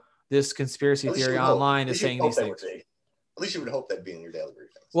 this conspiracy theory online is saying these things. At least you would hope that'd be in your daily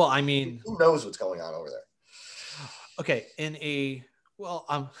briefings. Well, I mean, who knows what's going on over there? Okay,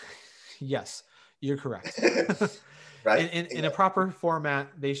 yes, you're correct. Right. In a proper format,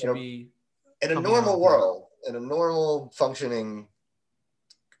 they should be in a normal world, in a normal functioning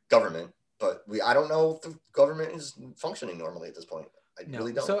government. But I don't know if the government is functioning normally at this point. I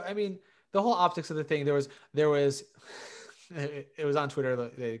really don't. So I mean, the whole optics of the thing. There was. It was on Twitter.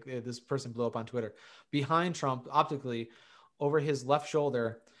 This person blew up on Twitter. Behind Trump, optically, over his left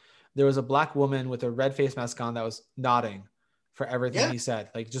shoulder, there was a black woman with a red face mask on that was nodding for everything he said,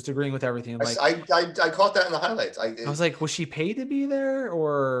 like just agreeing with everything. Like I caught that in the highlights. I was like, was she paid to be there,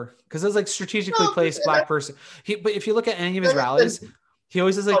 or because it's like strategically placed black person? But if you look at any of his rallies, he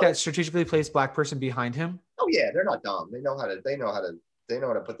always has like that strategically placed black person behind him. Oh yeah, they're not dumb. They know how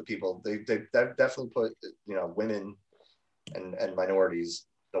to put the people. They definitely put women and minorities,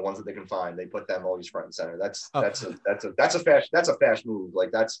 the ones that they can find, they put them always front and center. That's a fast move.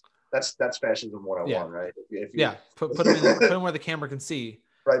 Like that's fascism 101, right? Put them where the camera can see.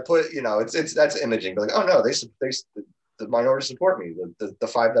 Right. That's imaging. But like, oh no, the minorities support me. The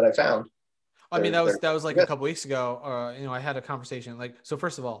 5 that I found. I mean, that was like a couple weeks ago. I had a conversation. Like, so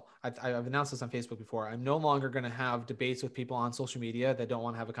first of all, I've announced this on Facebook before. I'm no longer going to have debates with people on social media that don't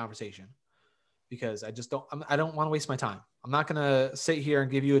want to have a conversation, because I don't want to waste my time. I'm not going to sit here and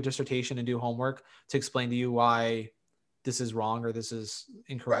give you a dissertation and do homework to explain to you why this is wrong or this is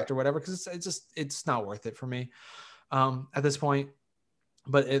incorrect or whatever, because it's not worth it for me at this point.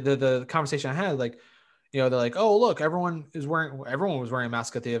 But the conversation I had, like, they're like, oh, look, everyone was wearing a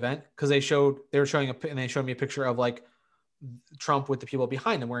mask at the event because they showed me a picture of like Trump with the people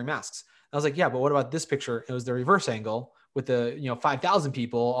behind him wearing masks. And I was like, yeah, but what about this picture? It was the reverse angle with the 5,000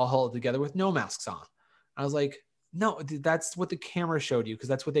 people all held together with no masks on. I was like, no, that's what the camera showed you because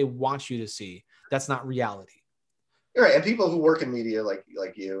that's what they want you to see. That's not reality. You're right. And people who work in media like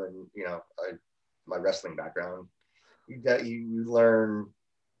you and my wrestling background, you learn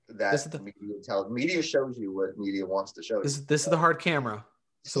that media shows you what media wants to show you. This is the hard camera.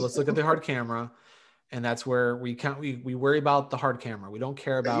 So let's look at the hard camera, and that's where we worry about the hard camera. We don't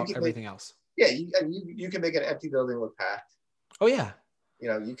care about everything else. Yeah, you can make an empty building look packed. Oh yeah.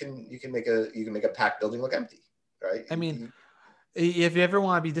 You can make a packed building look empty, right? I mean, if you ever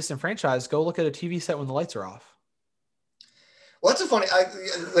want to be disenfranchised, go look at a TV set when the lights are off. Well, that's a funny.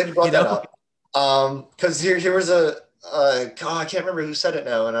 Glad you brought that up. Because here was God, I can't remember who said it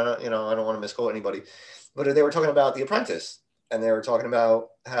now, and I don't want to misquote anybody, but they were talking about The Apprentice, and they were talking about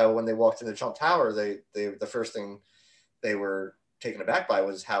how when they walked into Trump Tower, the first thing they were taken aback by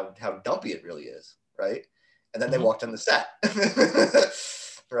was how dumpy it really is, right? And then they walked on the set,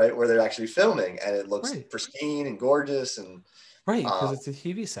 right, where they're actually filming, and it looks pristine and gorgeous, and right, because it's a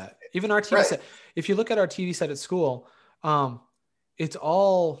TV set. Even our TV set. If you look at our TV set at school,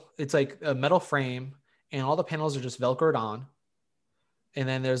 it's like a metal frame, and all the panels are just Velcroed on. And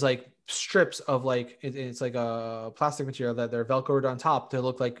then there's like strips of like, it's like a plastic material that they're Velcroed on top to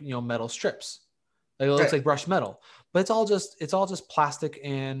look like, metal strips. Like it looks like brushed metal, but it's all just plastic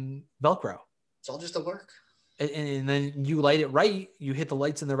and Velcro. It's all just a work. And then you light it right. You hit the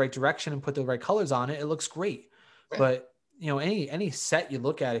lights in the right direction and put the right colors on it. It looks great. Right. But any set you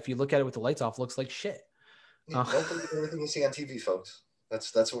look at, if you look at it with the lights off, looks like shit. Don't believe everything you see on TV, folks.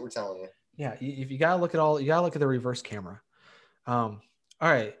 That's what we're telling you. Yeah, you gotta look at the reverse camera. All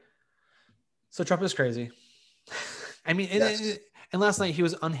right. So Trump is crazy. I mean, and last night he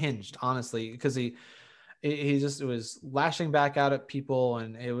was unhinged, honestly, because he just was lashing back out at people,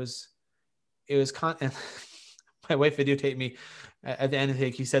 and it was and my wife videotaped me at the end of the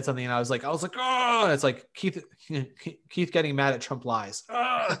take. He said something, and I was like, oh, and it's like Keith getting mad at Trump lies.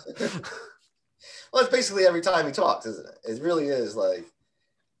 Well, it's basically every time he talks, isn't it? It really is like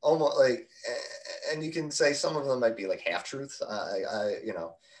almost like, and you can say some of them might be like half truths.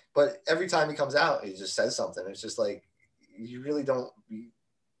 But every time he comes out, he just says something. It's just like, you really don't.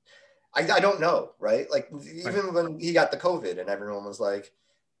 I don't know, right? Like even when he got the COVID, and everyone was like,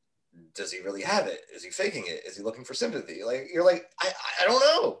 does he really have it? Is he faking it? Is he looking for sympathy? Like you're like, I don't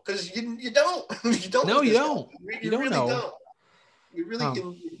know, because you don't you don't. No, you don't. You don't really know. Don't. You really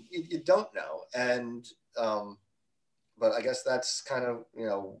you don't know, and but I guess that's kind of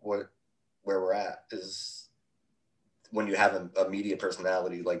where we're at is when you have a media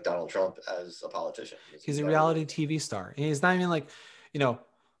personality like Donald Trump as a politician. He's a reality TV star, and he's not even like, not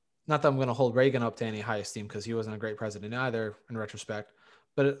that I'm going to hold Reagan up to any high esteem because he wasn't a great president either in retrospect,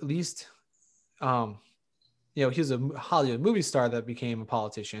 but at least he was a Hollywood movie star that became a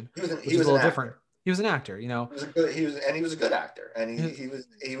politician. He was a little different. He was an actor, He was a good actor, and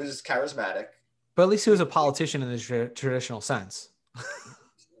he was charismatic. But at least he was a politician in the traditional sense.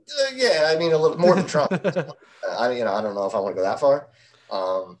 Yeah, I mean a little more than Trump. I don't know if I want to go that far.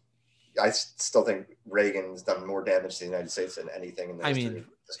 I still think Reagan's done more damage to the United States than anything in the history.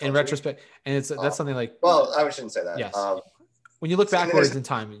 In retrospect, and that's something like. Well, I shouldn't say that. Yes. When you look backwards in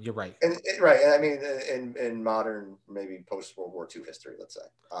time, you're right. And I mean, in modern, maybe post World War II history, let's say.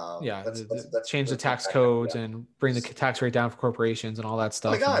 Let's change the tax codes and bring the tax rate down for corporations and all that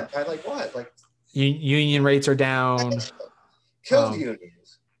stuff. Oh my God! I like what? Like union rates are down. Killed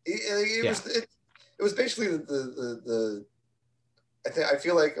unions. It was basically the. I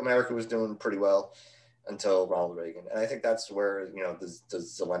feel like America was doing pretty well until Ronald Reagan, and I think that's where the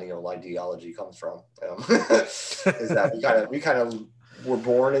zillennial ideology comes from. Is that we kind of were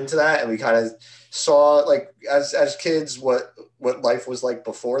born into that, and we kind of saw like as kids what life was like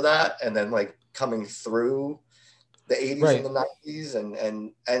before that, and then like coming through the 80s and the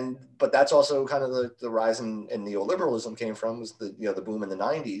 90s, and but that's also kind of the rise in neoliberalism came from, was the boom in the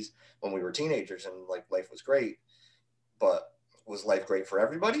 90s when we were teenagers and like life was great. But was life great for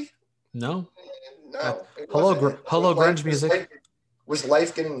everybody? No. Hello, grunge music. Was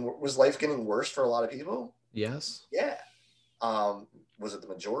life getting worse for a lot of people? Yes. Yeah. Was it the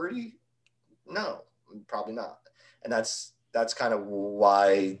majority? No, probably not. And that's kind of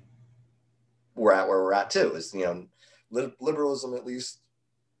why we're at where we're at too. Is liberalism, at least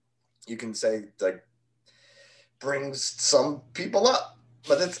you can say, like, brings some people up.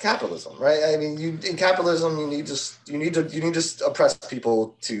 But it's capitalism, right? I mean, in capitalism, you need to oppress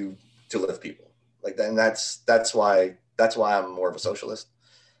people to lift people, like that, and that's why I'm more of a socialist.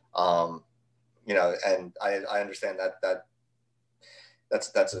 And I understand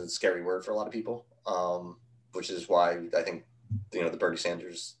that's a scary word for a lot of people, which is why I think the Bernie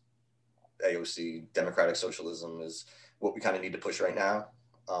Sanders AOC democratic socialism is what we kind of need to push right now,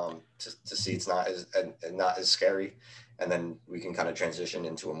 to see it's not as scary. And then we can kind of transition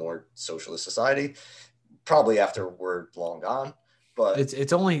into a more socialist society, probably after we're long gone. But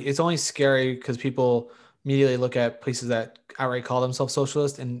it's only scary because people immediately look at places that outright call themselves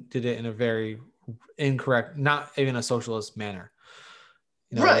socialist and did it in a very incorrect, not even a socialist manner.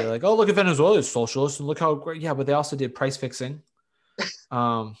 Right? They're like, oh, look at Venezuela is socialist, and look how great. Yeah, but they also did price fixing.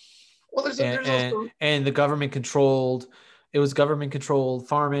 Well, and the government controlled. It was government controlled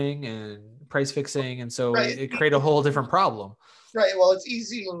farming and price fixing, and so it created a whole different problem. Right. Well, it's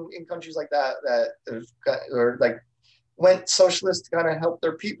easy in countries like that or like when socialists kind of help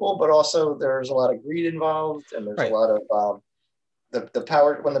their people, but also there's a lot of greed involved, and there's a Right. lot of the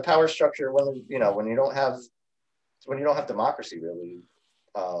power when the power structure when when you don't have democracy really.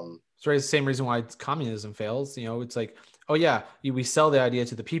 It's the same reason why communism fails. It's like, oh yeah, we sell the idea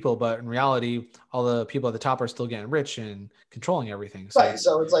to the people, but in reality, all the people at the top are still getting rich and controlling everything. So right.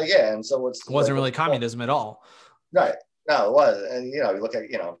 So it's like, yeah, and so it wasn't really communism at all. Right. No, it was, and you look at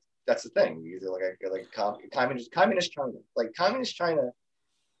that's the thing. You look at communist China, like communist China,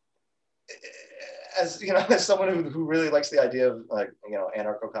 as as someone who really likes the idea of like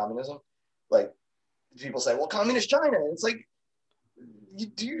anarcho-communism, like people say, well, communist China. It's like,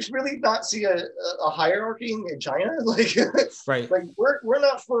 do you really not see a hierarchy in China? Like, right. Like we're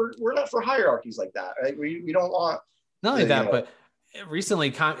not for hierarchies like that. Right? We don't want not only that, but recently,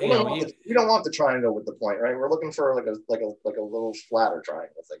 we don't want the triangle with the point, right? We're looking for like a little flatter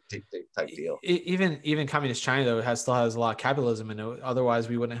triangle. It's like type deal. Even communist China though still has a lot of capitalism in it. Otherwise,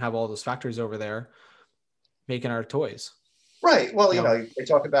 we wouldn't have all those factories over there making our toys. Right. Well, you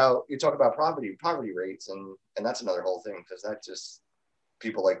talk about poverty rates, and that's another whole thing, because that just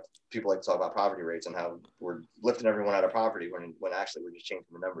people like to talk about poverty rates and how we're lifting everyone out of poverty when actually we're just changing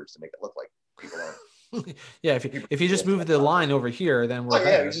the numbers to make it look like people aren't. Yeah, if you just move the line over here, then we're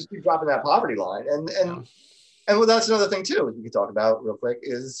yeah, you just keep dropping that poverty line, and well, that's another thing too we can talk about real quick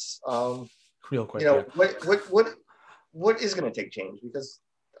is real quick. What is going to take change, because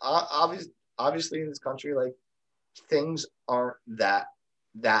obviously in this country, like, things aren't that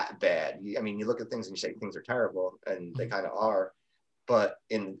bad. I mean, you look at things and you say things are terrible, and they kind of are, but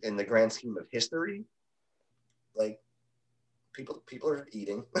in the grand scheme of history, like, people are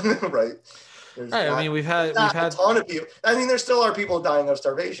eating, right? Right. I mean, we've had a ton of people. I mean, there still are people dying of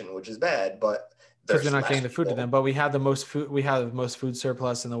starvation, which is bad, but because they're not getting the food to them. But we have the most food. We have the most food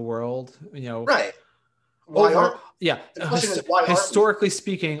surplus in the world. Right. Historically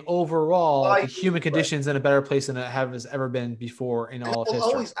speaking, overall, the human conditions in a better place than it has ever been before in all of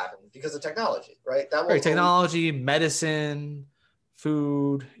history. Always happen because of technology, right? Technology, medicine,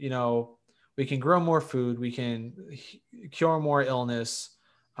 food. We can grow more food. We can cure more illness.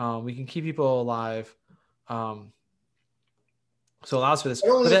 We can keep people alive. So it allows for this.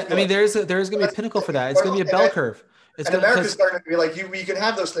 I mean, there is going to be a pinnacle for that. It's going to be a bell curve. America's starting to be like, you can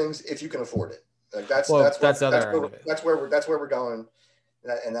have those things if you can afford it. Like that's where we're going,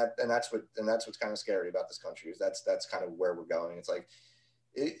 and that's what's kind of scary about this country, is that's kind of where we're going. It's like,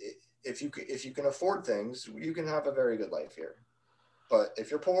 if you can afford things, you can have a very good life here. But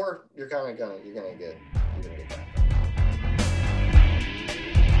if you're poor, you're gonna get back.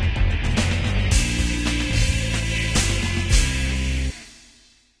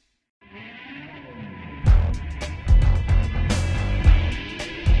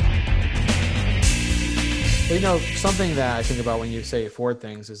 Well, something that I think about when you say afford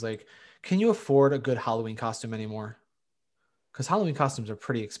things is like, can you afford a good Halloween costume anymore? Because Halloween costumes are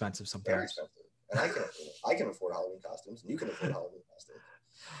pretty expensive sometimes. Very expensive. And I can afford Halloween costumes, and you can afford Halloween costumes.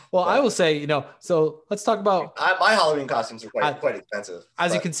 Well, I will say, so let's talk about my Halloween costumes are quite expensive.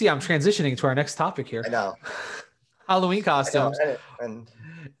 As you can see, I'm transitioning to our next topic here. I know. Halloween costumes. And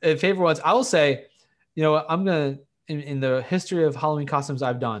favorite ones. I will say, I'm gonna in the history of Halloween costumes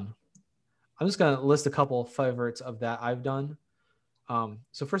I've done, I'm just going to list a couple of favorites of that I've done.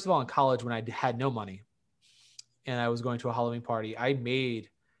 So first of all, in college, when I had no money and I was going to a Halloween party, I made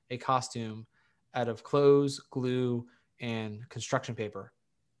a costume out of clothes, glue, and construction paper.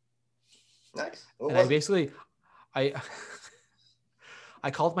 Nice. And I basically, I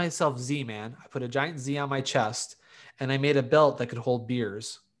called myself Z-Man. I put a giant Z on my chest, and I made a belt that could hold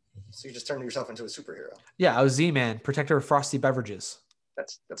beers. So you just turned yourself into a superhero. Yeah, I was Z-Man, protector of frosty beverages.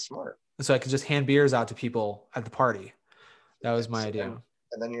 That's smart. So I could just hand beers out to people at the party. That was my idea.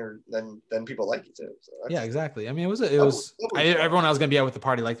 And then people like you too. So yeah, exactly. I mean, everyone I was going to be out with the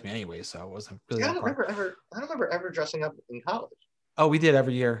party liked me anyway, so it wasn't really. I don't remember ever dressing up in college. Oh, we did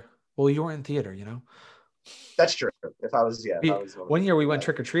every year. Well, you weren't in theater, That's true. If I was, one year we went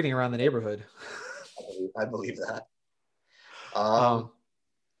trick or treating around the neighborhood. I believe that. I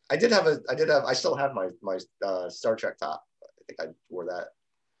still have my Star Trek top. I think I wore that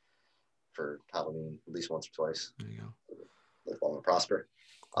for Halloween at least once or twice. There you go. Live long and prosper.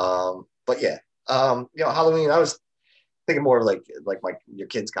 But yeah, Halloween, I was thinking more of like your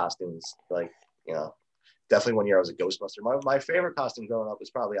kids' costumes. Like, definitely one year I was a Ghostbuster. My favorite costume growing up was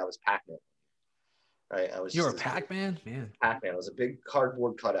probably I was Pac-Man. Right, You were a Pac-Man, man. Pac-Man. It was a big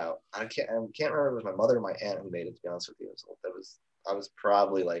cardboard cutout. I can't remember if it was my mother or my aunt who made it. To be honest with you, I was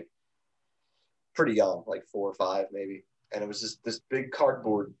probably like pretty young, like 4 or 5 maybe, and it was just this big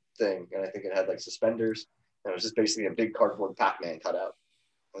cardboard thing, and I think it had like suspenders, And it was just basically a big cardboard Pac-Man cutout.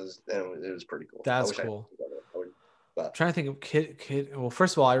 It was pretty cool. That's cool. I'm trying to think of kid. Well,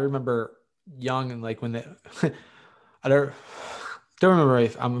 first of all, I remember young and like when they, I don't remember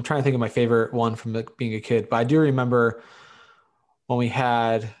if I'm trying to think of my favorite one from like being a kid, but I do remember when we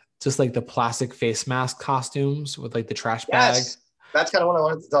had just like the plastic face mask costumes with like the trash bag. That's kind of what I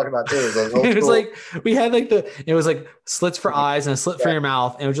wanted to talk about too. It was like we had like it was like slits for eyes and a slit for your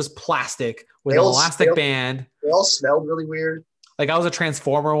mouth, and it was just plastic with an elastic band. They all smelled really weird. Like I was a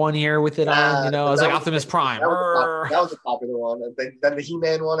Transformer one year with it on, you know, I was like Optimus Prime. That was a popular one. Then the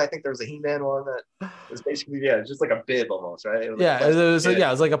He-Man one, I think there was a He-Man one that was basically just like a bib almost, right? It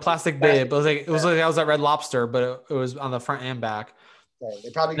was like a plastic bib. It was like I was at Red Lobster, but it was on the front and back.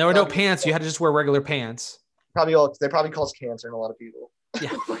 There were no pants. You had to just wear regular pants. They probably cause cancer in a lot of people.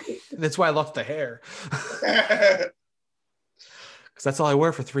 Yeah, that's why I lost the hair. Because that's all I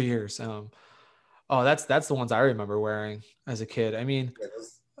wear for 3 years. That's the ones I remember wearing as a kid. I mean,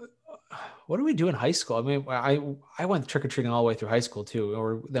 what do we do in high school? I mean, I went trick or treating all the way through high school too,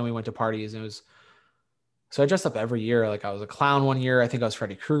 or then we went to parties. And so I dressed up every year. Like I was a clown one year. I think I was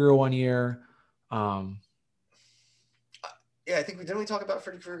Freddy Krueger one year. Yeah, I think didn't we talk about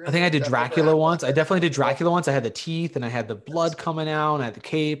Freddy Krueger? I think I did Dracula once. I definitely did Dracula once. I had the teeth and I had the blood coming out and I had the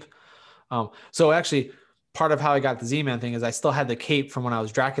cape. So actually part of how I got the Z-Man thing is I still had the cape from when I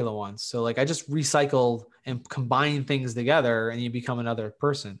was Dracula once. So like I just recycled and combined things together and you become another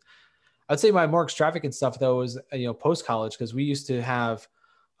person. I'd say my more extravagant stuff though was, post college, because we used to have,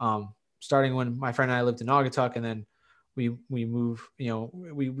 starting when my friend and I lived in Naugatuck, and then we moved,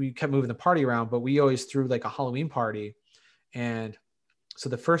 we kept moving the party around, but we always threw like a Halloween party. And so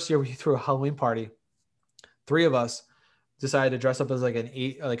the first year we threw a Halloween party, 3 of us decided to dress up as like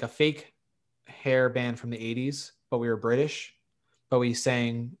a fake hair band from the 80s, but we were British, but we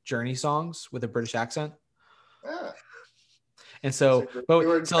sang Journey songs with a British accent. Ah. And so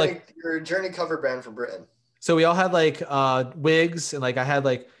you're a Journey cover band from Britain. So we all had like wigs, and like I had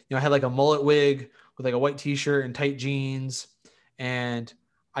like a mullet wig with like a white t-shirt and tight jeans, and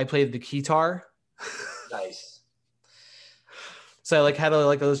I played the guitar. Nice. So I like had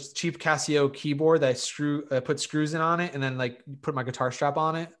a cheap Casio keyboard that I put screws in on it, and then like put my guitar strap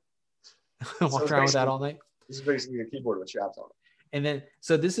on it. Walked around with that all night. This is basically a keyboard with straps on it. And then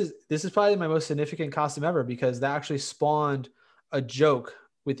so this is probably my most significant costume ever, because that actually spawned a joke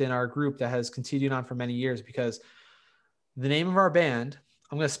within our group that has continued on for many years, because the name of our band,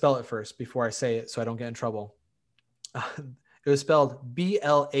 I'm going to spell it first before I say it so I don't get in trouble. It was spelled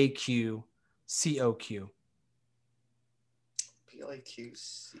BLAQCOQ.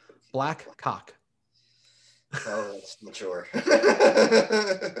 BLAQCOQ. Black Cock. Oh, that's mature.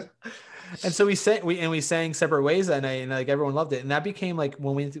 And so we sang separate ways that night, and like everyone loved it. And that became like,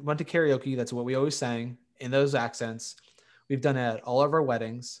 when we went to karaoke, that's what we always sang in those accents. We've done it at all of our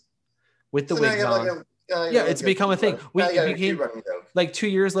weddings with the wigs on. It's become a thing. It became like 2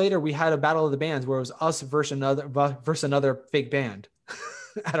 years later, we had a battle of the bands where it was us versus another fake band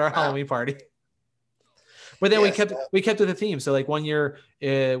at our Halloween party. But then we kept with the theme. So like one year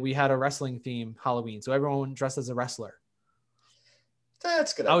we had a wrestling theme Halloween, so everyone dressed as a wrestler.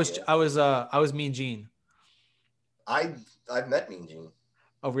 That's good. I was Mean Gene. I've met Mean Gene.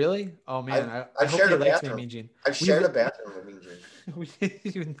 Oh really? Oh man, I've shared a bathroom. Mean Gene. I've shared a bathroom with Mean Gene.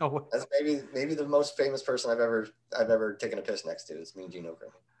 You know what? That's maybe the most famous person I've ever taken a piss next to is Mean Gene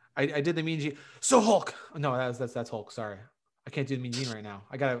Okerlund. I did the Mean Gene. So Hulk. No, that's Hulk. Sorry, I can't do the Mean Gene right now.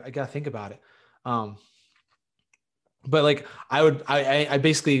 I gotta think about it. But like I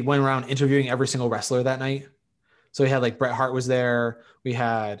basically went around interviewing every single wrestler that night. So we had like Bret Hart was there. We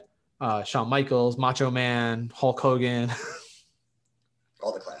had Shawn Michaels, Macho Man, Hulk Hogan.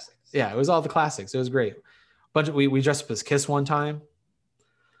 All the classics. Yeah, it was all the classics. It was great. We dressed up as Kiss one time.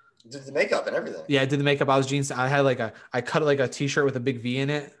 Did the makeup and everything. Yeah, I did the makeup. I was jeans. I had I cut like a t-shirt with a big V in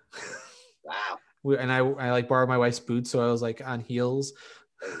it. Wow. And I like borrowed my wife's boots, so I was like on heels.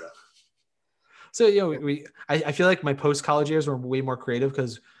 There you go. So I feel like my post college years were way more creative,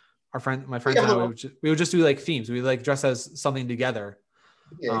 because my friends and I we would just do like themes. We like dress as something together.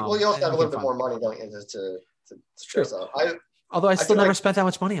 Yeah, well, you also have a little bit more money, don't you, to dress up. Although I still never spent that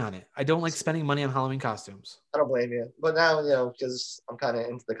much money on it. I don't like spending money on Halloween costumes. I don't blame you. But now, because I'm kind of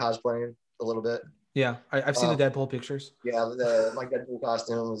into the cosplaying a little bit. Yeah, I've seen the Deadpool pictures. Yeah, my Deadpool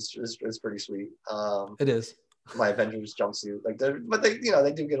costume is pretty sweet. It is. My Avengers jumpsuit, but they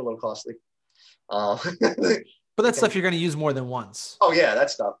do get a little costly. But that's stuff you're going to use more than once. Oh yeah, that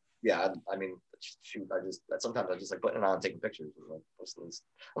stuff. Yeah, I mean, shoot, sometimes I just like putting it on and taking pictures. I'm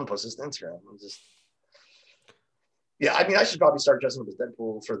gonna post this to Instagram. Yeah, I mean, I should probably start dressing up as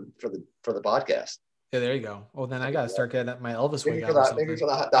Deadpool for the podcast. Yeah, there you go. Well, then I gotta start getting my Elvis wig Maybe for out or that. Maybe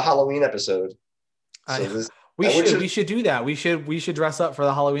something. for the Halloween episode. So We should do that. We should dress up for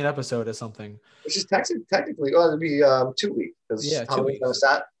the Halloween episode or something. which is technically, well, it'd be 2 weeks because Yeah, 2 weeks.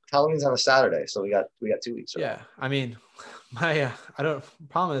 Halloween's on a Saturday, so we got 2 weeks. Yeah, I mean, my I don't.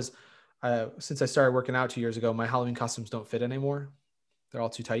 Problem is, since I started working out 2 years ago, my Halloween costumes don't fit anymore. They're all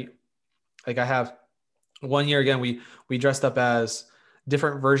too tight. Like I have one year again, we dressed up as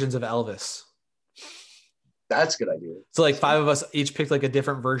different versions of Elvis. That's a good idea. So like 5 of us each picked like a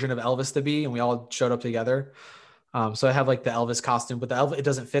different version of Elvis to be, and we all showed up together. So I have like the Elvis costume, but the Elvis, it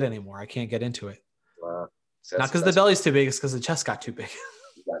doesn't fit anymore. I can't get into it. Wow. Not because the belly's too big, it's because the chest got too big.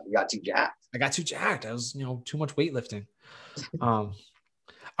 You got too jacked. I got too jacked. I was, too much weightlifting. All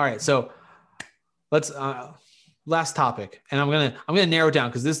right. So let's last topic. And I'm gonna narrow it down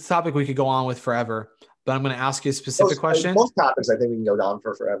because this topic we could go on with forever, but I'm gonna ask you a specific question. Most topics I think we can go down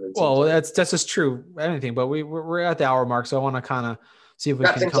for forever. Well, that's just true. Anything, but we're at the hour mark, so I want to kind of see if we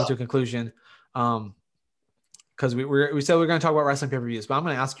can come to a conclusion. Because we said we're going to talk about wrestling pay-per-views, but I'm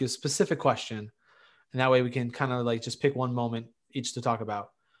going to ask you a specific question, and that way we can kind of like just pick one moment each to talk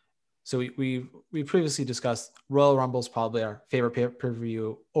about. So we previously discussed Royal Rumble is probably our favorite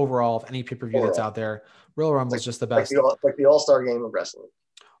pay-per-view overall of any pay-per-view that's out there. Royal Rumble is just the best. Like the All-Star game of wrestling.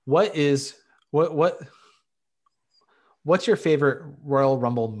 What's your favorite Royal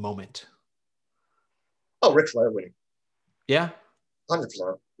Rumble moment? Oh, Ric Flair winning. Yeah.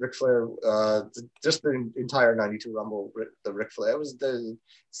 100%. Ric Flair, just the entire '92 Rumble, the Ric Flair, it was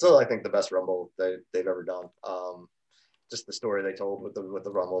still I think the best Rumble they've ever done. Just the story they told with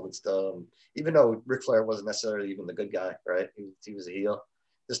the Rumble, that's even though Ric Flair wasn't necessarily even the good guy, right? He was a heel.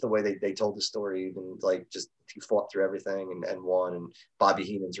 Just the way they told the story, even like just he fought through everything and won, and Bobby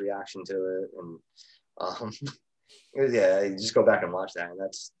Heenan's reaction to it, and yeah, you just go back and watch that, and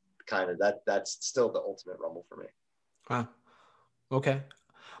that's that's still the ultimate Rumble for me. Wow. Okay.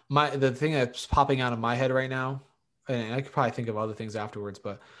 The thing that's popping out of my head right now, and I could probably think of other things afterwards,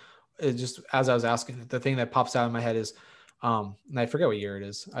 but it just as I was asking, the thing that pops out of my head is, and I forget what year it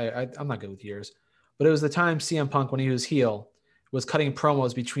is. I'm not good with years, but it was the time CM Punk, when he was heel, was cutting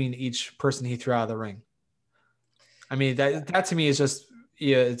promos between each person he threw out of the ring. I mean, that to me is just,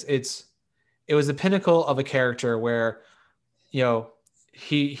 it was the pinnacle of a character where,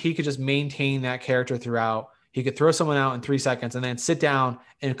 he could just maintain that character throughout. He could throw someone out in 3 seconds and then sit down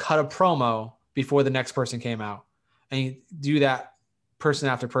and cut a promo before the next person came out. And you do that person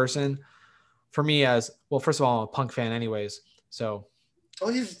after person. For me, as well, first of all, I'm a Punk fan anyways. So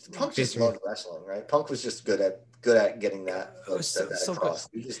Punk just loved wrestling, right? Punk was just good at getting that across.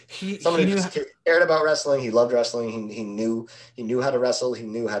 He just cared about wrestling. He loved wrestling. He knew how to wrestle. He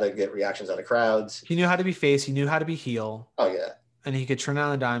knew how to get reactions out of crowds. He knew how to be face. He knew how to be heel. Oh yeah. And he could turn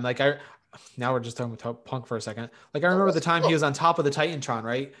on a dime. Now we're just talking about Punk for a second. Like I remember the time he was on top of the Titantron,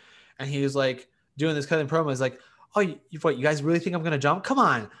 right? And he was like doing this cutting promo. He's like, "Oh, you guys really think I'm gonna jump? Come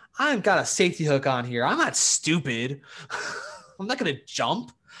on, I've got a safety hook on here. I'm not stupid. I'm not gonna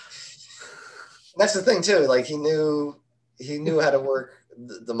jump." That's the thing too. Like he knew how to work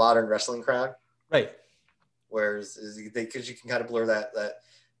the modern wrestling crowd, right? Whereas because you can kind of blur that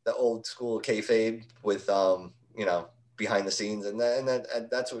old school kayfabe with behind the scenes, and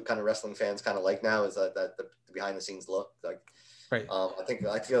that's what kind of wrestling fans kind of like now, is that the behind the scenes look like. Right.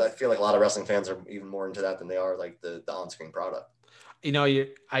 I feel like a lot of wrestling fans are even more into that than they are like the on screen product.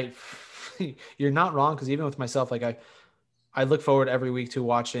 You're not wrong, because even with myself, like I look forward every week to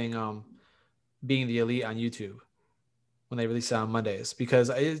watching Being the Elite on YouTube when they release it on Mondays,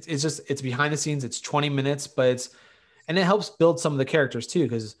 because it's behind the scenes. It's 20 minutes, but it helps build some of the characters too,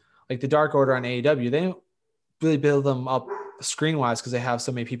 because like the Dark Order on AEW, they don't really build them up screen wise because they have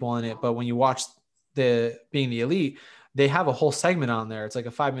so many people in it. But when you watch the Being the Elite, they have a whole segment on there. It's like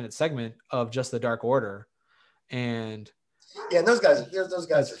a 5-minute segment of just the Dark Order. And yeah, those guys are good. Those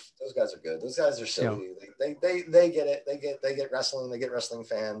guys are silly. They get it. They get wrestling. They get wrestling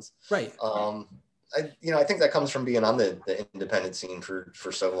fans. Right. I think that comes from being on the independent scene for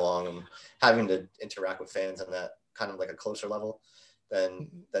so long and having to interact with fans on that kind of like a closer level than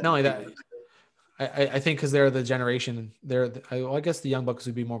not only that. I think because they're the generation. I guess the Young Bucks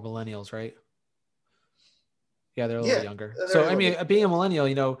would be more millennials, right? Yeah, they're a little younger. So I mean, being a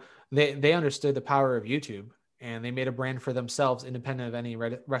millennial, they understood the power of YouTube, and they made a brand for themselves, independent of any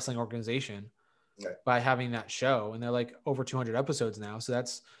wrestling organization, by having that show. And they're like over 200 episodes now. So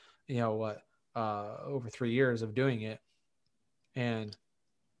that's over 3 years of doing it, and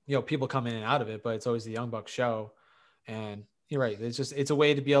people come in and out of it, but it's always the Young Bucks show. And you're right. It's a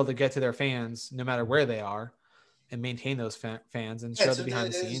way to be able to get to their fans no matter where they are, and maintain those fans and show the behind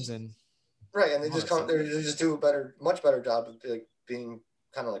the scenes. And Right, and they just come. They just do a much better job of like being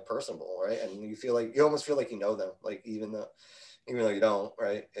kind of like personable, right? And you almost feel like you know them, like even though you don't,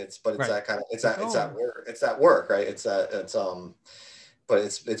 right? It's that kind of it's that work, right? But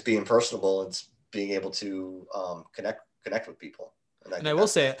it's being personable. It's being able to connect with people. And I will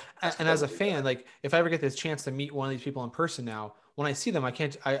say, and as a fan, like if I ever get this chance to meet one of these people in person now, when I see them,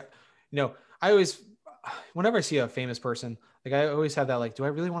 I always, whenever I see a famous person, like I always have that, like, do I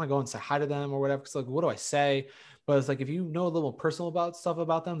really want to go and say hi to them or whatever? Cause like, what do I say? But it's like, if you know a little personal about stuff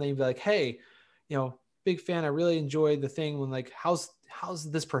about them, then you'd be like, hey, big fan. I really enjoyed the thing when like, how's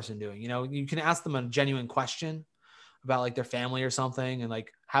this person doing? You can ask them a genuine question about like their family or something and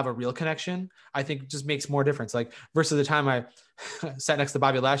like have a real connection. I think just makes more difference. Like versus the time I sat next to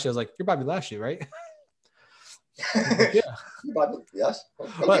Bobby Lashley, I was like, you're Bobby Lashley, right? Like, yeah. Yes.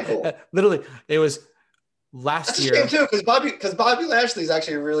 Okay, but cool. Literally it was last year too, because Bobby Lashley is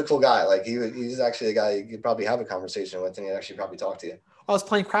actually a really cool guy. Like he's actually a guy you could probably have a conversation with and he'd actually probably talk to you. I was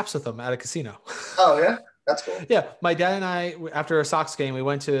playing craps with him at a casino. Oh yeah, that's cool. Yeah, my dad and I, after a Sox game, we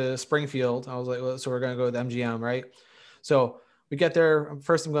went to Springfield. I was like, well, so we're gonna go to the MGM, right? So we get there.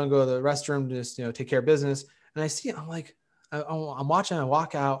 First, I'm gonna go to the restroom to just take care of business. And I see it. I'm like, I'm watching. I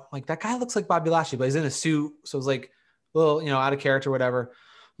walk out. I'm like, that guy looks like Bobby Lashley, but he's in a suit, so it's like a little out of character, whatever.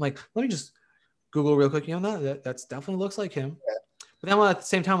 I'm like, let me just Google real quick. No, that's definitely looks like him. Yeah. But then at the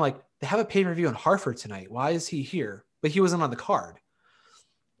same time, like they have a pay-per-view in Hartford tonight. Why is he here? But he wasn't on the card.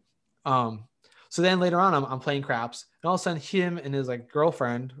 So then later on, I'm playing craps, and all of a sudden, him and his like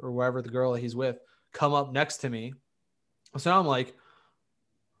girlfriend or wherever the girl that he's with come up next to me. So now I'm like,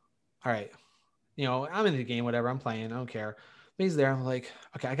 all right, I'm in the game, whatever. I'm playing, I don't care. But he's there. I'm like,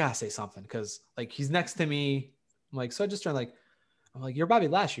 okay, I gotta say something because like he's next to me. I'm like, so I just turned like, I'm like, you're Bobby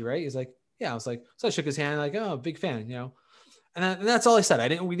Lashley, right? He's like, yeah. I was like, so I shook his hand, like, oh, big fan, And that's all I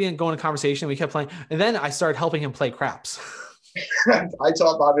said. We didn't go into conversation. We kept playing, and then I started helping him play craps. I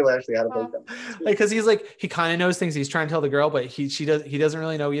taught Bobby Lashley how to play them. Because he's like, he kind of knows things. He's trying to tell the girl, but he doesn't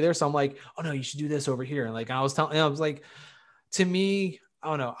really know either. So I'm like, oh no, you should do this over here. And like, I was like, to me,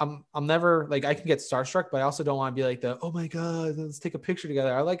 I don't know. I'm never like, I can get starstruck, but I also don't want to be like oh my God, let's take a picture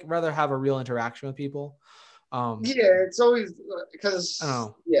together. I like rather have a real interaction with people. Yeah, it's always because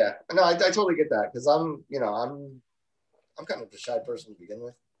yeah, no, I totally get that because I'm kind of a shy person to begin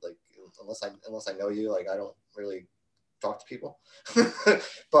with. Like unless I know you, like I don't really talk to people.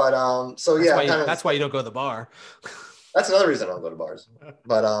 But so that's why you don't go to the bar. That's another reason I don't go to bars.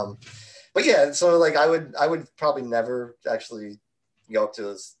 But yeah, so like I would probably never actually go up to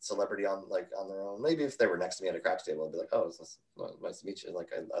a celebrity on their own. Maybe if they were next to me at a craps table, I'd be like, oh, it's nice to meet you. Like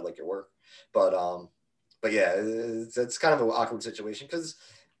I like your work. But yeah, it's kind of an awkward situation because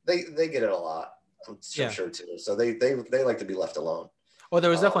they get it a lot. I'm sure too. So they like to be left alone. Well, there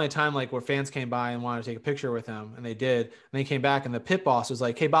was definitely a time like where fans came by and wanted to take a picture with him, and they did. And they came back, and the pit boss was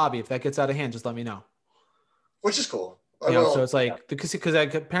like, "Hey, Bobby, if that gets out of hand, just let me know." Which is cool. So it's like because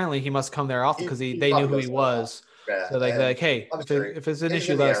apparently he must come there often because they knew who he was. Yeah, so like, hey, if it's an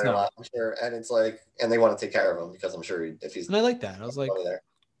issue, let us know. I'm sure, and it's like, and they want to take care of him because I'm sure if he's. And I like that. I was like,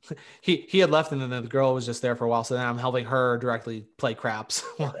 he had left, and then the girl was just there for a while. So then I'm helping her directly play craps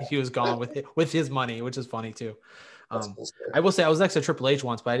while he was gone with his money, which is funny too. I will say I was next to Triple H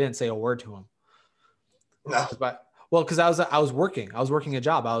once, but I didn't say a word to him. No. Because I was working a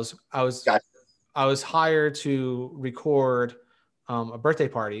job. I was hired to record a birthday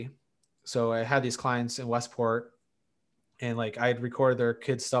party. So I had these clients in Westport, and like I had recorded their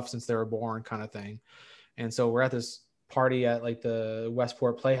kids' stuff since they were born, kind of thing. And so we're at this party at like the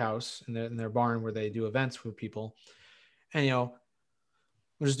Westport Playhouse in their barn where they do events with people, and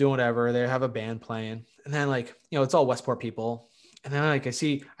we're just doing whatever. They have a band playing, and then like it's all Westport people, and then like I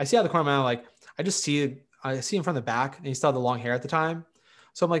see out the corner of my eye, like I see him from the back, and he still had the long hair at the time.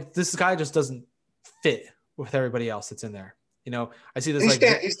 So I'm like, this guy just doesn't fit with everybody else that's in there. I see this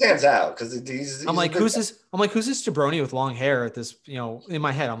he stands out because he's. I'm like, who's this? I'm like, who's this jabroni with long hair at this? In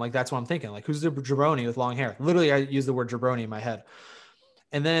my head, I'm like, that's what I'm thinking. Like, who's the jabroni with long hair? Literally, I use the word jabroni in my head,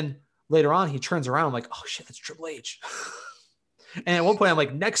 and then later on, he turns around. I'm like, oh shit, that's Triple H. And at one point, I'm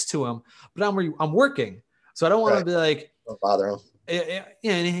like next to him, but I'm working, so I don't want to be like, don't bother him. Yeah,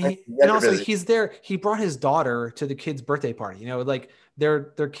 and also he's there. He brought his daughter to the kid's birthday party. Like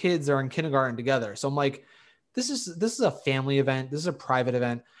their kids are in kindergarten together. So I'm like, this is a family event. This is a private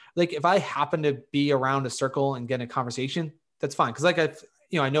event. Like if I happen to be around a circle and get a conversation, that's fine. Because like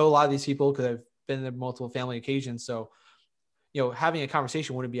I know a lot of these people because I've been to multiple family occasions. So having a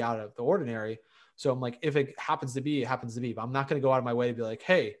conversation wouldn't be out of the ordinary. So I'm like, if it happens to be, it happens to be. But I'm not going to go out of my way to be like,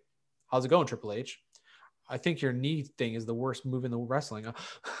 hey, how's it going, Triple H? I think your knee thing is the worst move in the wrestling.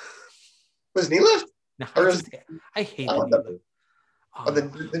 Was knee lift? No, I hate I the don't knee know. lift. Oh,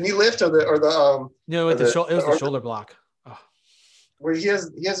 the knee lift or the no, it was the shoulder block. Oh. Where he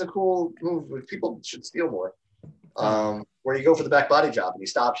has a cool move which people should steal more. Oh. Where you go for the back body drop and he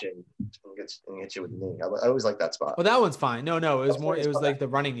stops you and hits you with the knee. I always like that spot. Well, that one's fine. No, it was more. It was like the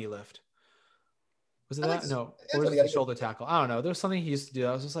running knee lift. Was it that? No, or was it the shoulder tackle? I don't know. There was something he used to do.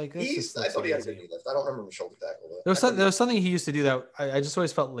 I was just like, I thought he had a good knee lift. I don't remember the shoulder tackle. There was something he used to do that I just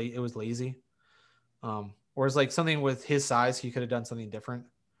always felt it was lazy. Or it's like something with his size, he could have done something different.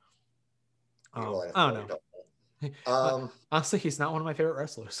 I don't know. Honestly, he's not one of my favorite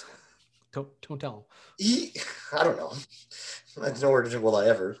wrestlers. Don't tell him. I don't know. Nor will I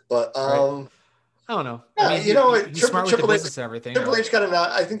ever. But right. I don't know. Yeah, I mean, he's smart with the business and everything. Triple H got a knock.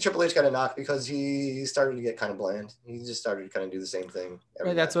 I think Triple H got a knock because he started to get kind of bland. He just started to kind of do the same thing.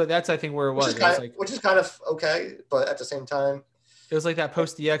 Right, that's I think where it was. Which is kind of okay, but at the same time, it was like that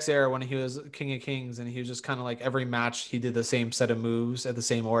post DX era when he was King of Kings, and he was just kind of like every match he did the same set of moves at the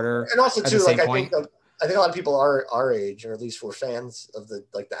same order. And also too, like I think a lot of people our age, or at least were fans of the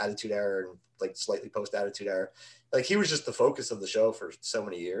Attitude Era and like slightly post Attitude Era. Like he was just the focus of the show for so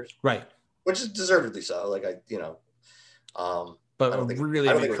many years, right? Which is deservedly so. Like but I don't think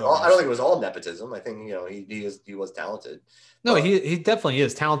it was all nepotism. I think he was talented. No, he definitely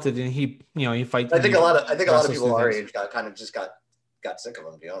is talented, and he fights. I think a lot of people our age got sick of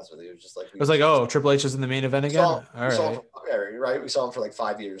him. To be honest with you, it was just like it was like, oh, Triple H is in the main event again. All right. We saw him for like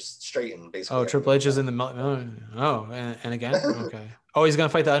 5 years straight, and basically. Oh, Triple H is in the and again. Okay. Oh, he's gonna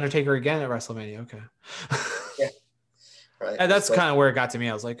fight the Undertaker again at WrestleMania. Okay. Yeah. Right. And that's kind of where it got to me.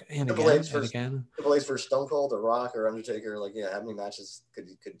 I was like, and Triple again, again. Triple H for Stone Cold or Rock or Undertaker. Like, yeah, how many matches could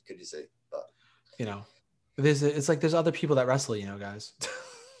you see? But it's like there's other people that wrestle, guys.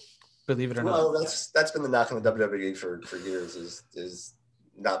 Believe it or not. Well, that's been the knock on the WWE for years is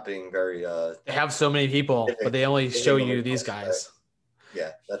not being very. They have so many people, but they only show you these guys. Right?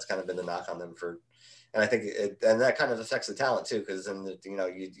 Yeah, that's kind of been the knock on them for. And I think and that kind of affects the talent too, because then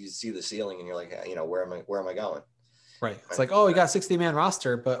you see the ceiling and you're like, where am I going? Right. It's like, oh, you got a 60-man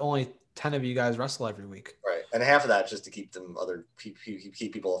roster, but only 10 of you guys wrestle every week. Right. And half of that just to keep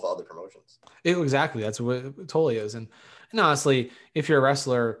keep people off other promotions. Exactly. That's what it totally is. And honestly, if you're a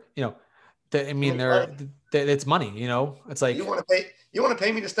wrestler, it's money, it's like, you want to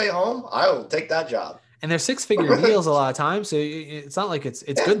pay me to stay home? I will take that job. And they're 6-figure deals a lot of times. So it's not like it's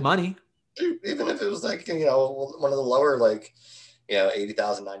good money. Even if it was like, one of the lower, like,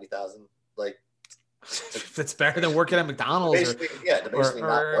 80,000, 90,000, like, it's better than working at McDonald's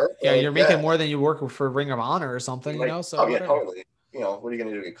you're making more than you work for Ring of Honor or something, so totally. What are you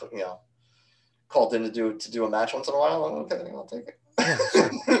going to do? Get called in to do a match once in a while? Okay, I'll take it. Yeah,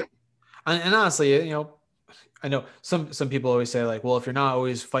 and honestly, I know some people always say like, well, if you're not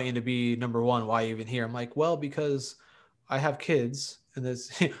always fighting to be number one, why even here? I'm like, well, because I have kids and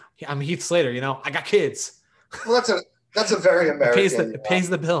this I'm Heath Slater, I got kids. Well, that's a very American. It pays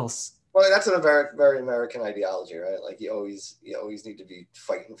the bills. Well, that's a very, very American ideology, right? Like you always need to be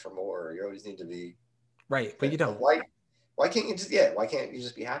fighting for more. You always need to be right, but you don't. Why can't you just be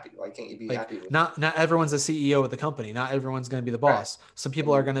happy? Why can't you be happy? Not everyone's a CEO of the company. Not everyone's going to be the boss. Right. Some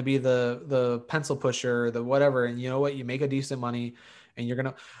people are going to be the pencil pusher, the whatever. And you know what? You make a decent money, and you're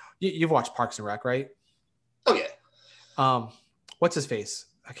gonna. You've watched Parks and Rec, right? Oh yeah. What's his face?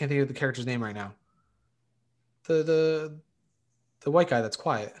 I can't think of the character's name right now. The white guy that's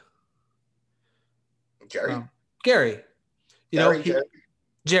quiet. Jerry. Gary. Jerry.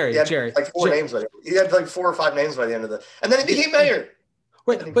 Jerry. Like four names. He had like 4 or 5 names by the end of and then he became mayor.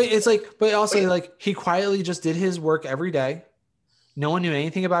 Right, but it's like, but also like he quietly just did his work every day. No one knew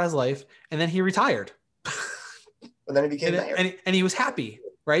anything about his life, and then he retired. And then he became mayor, and he was happy,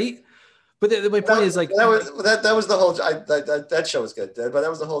 right? But my point is like that was the whole. That show was good, but that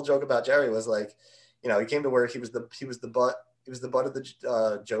was the whole joke about Jerry was like, he came to work. He was the butt. He was the butt of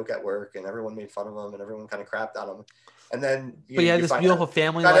the joke at work, and everyone made fun of him, and everyone kind of crapped on him. And then, but he had this beautiful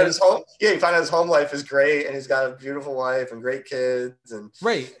family life. You find out his home life is great, and he's got a beautiful wife and great kids, and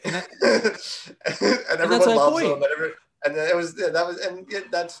right, and everyone loves him. And then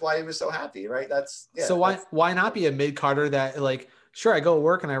that's why he was so happy, right? So why not be a mid carder that like, sure, I go to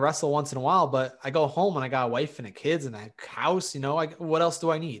work and I wrestle once in a while, but I go home and I got a wife and a kids and a house. What else do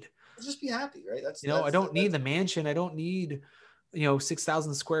I need? Just be happy, right? I don't need the mansion. I don't need,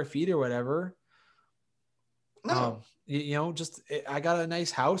 6,000 square feet or whatever. No. I got a nice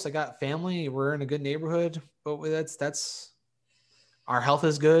house. I got family. We're in a good neighborhood, but that's our health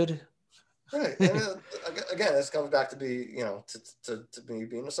is good. Right. And again, this comes back to be, to me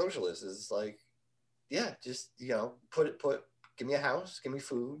being a socialist is like, yeah, just, give me a house, give me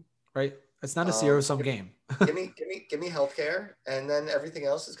food. Right. It's not a zero-sum game. give me healthcare, and then everything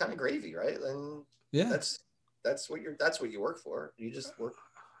else is kind of gravy, right? And yeah, that's what you work for. You just work.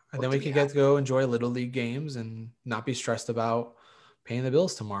 And then we can get to go enjoy Little League games and not be stressed about paying the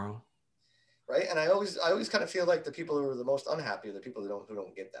bills tomorrow. Right. And I always kind of feel like the people who are the most unhappy are the people who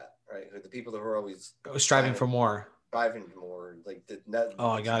don't get that, right? The people who are always striving for more. Striving for more. Like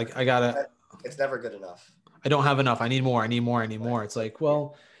I gotta. It's never good enough. I don't have enough. I need more. It's like,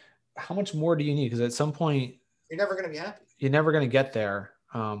 well, how much more do you need? Because at some point, you're never going to be happy. You're never going to get there.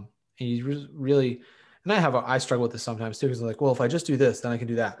 And you really, and I struggle with this sometimes too, because I'm like, well, if I just do this, then I can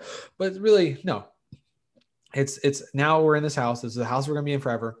do that. But really, no. It's now we're in this house. This is the house we're going to be in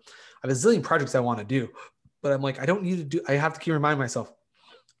forever. I have a zillion projects I want to do, but I'm like, I have to keep reminding myself,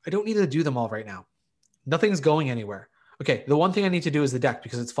 I don't need to do them all right now. Nothing's going anywhere. Okay. The one thing I need to do is the deck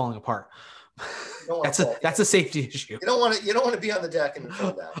because it's falling apart. That's a safety issue. You don't want to be on the deck and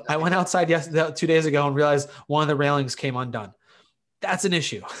fall down. I went outside 2 days ago and realized one of the railings came undone. That's an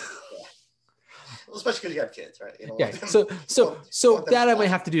issue. Yeah. Well, especially because you have kids, right? Yeah. So that I might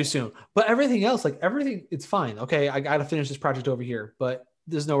have to do soon. But everything else, it's fine. Okay, I got to finish this project over here, but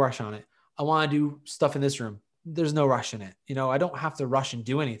there's no rush on it. I want to do stuff in this room. There's no rush in it. I don't have to rush and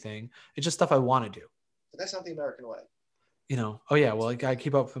do anything. It's just stuff I want to do. But that's not the American way. Oh yeah, well, I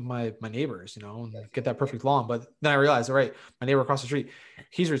keep up with my neighbors, and get that perfect lawn. But then I realized, all right, my neighbor across the street,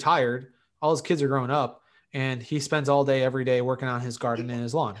 he's retired. All his kids are growing up, and he spends all day, every day working on his garden and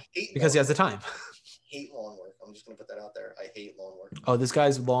his lawn because he has the time. Hate lawn work. I'm just going to put that out there. I hate lawn work. Oh, this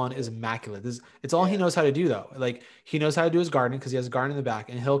guy's lawn is immaculate. It's all he knows how to do, though. Like, he knows how to do his garden because he has a garden in the back,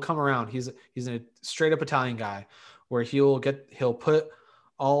 and he'll come around. He's a straight up Italian guy where he'll put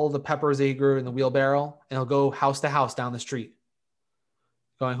all the peppers that he grew in the wheelbarrow, and he'll go house to house down the street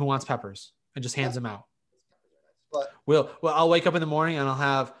going, who wants peppers? And just hands them out. But I'll wake up in the morning and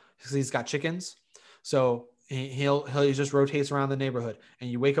because he's got chickens. So he just rotates around the neighborhood, and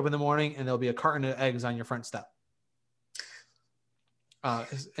you wake up in the morning and there'll be a carton of eggs on your front step. And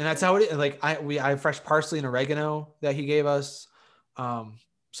that's how it is. Like I have fresh parsley and oregano that he gave us.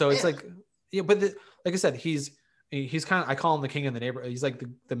 So it's like, yeah, but like I said, he's kind of, I call him the king of the neighborhood. He's like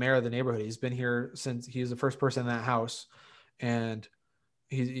the mayor of the neighborhood. He's been here since he was the first person in that house. And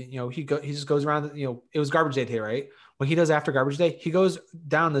he just goes around, it was garbage day today, right? When he does after garbage day, he goes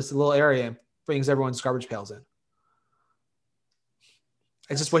down this little area and brings everyone's garbage pails in.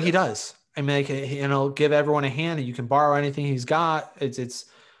 It's just what he does. I mean, he'll give everyone a hand, and you can borrow anything he's got. It's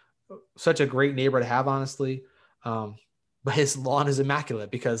such a great neighbor to have, honestly. But his lawn is immaculate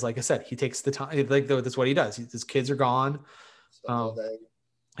because, like I said, he takes the time. Like, that's what he does. His kids are gone.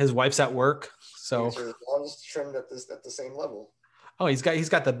 His wife's at work, so his lawn's trimmed at the same level. Oh, he's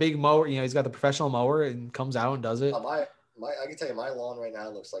got the big mower. He's got the professional mower and comes out and does it. I can tell you, my lawn right now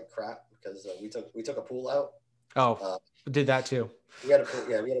looks like crap because we took a pool out. Oh, did that too. We had a pool.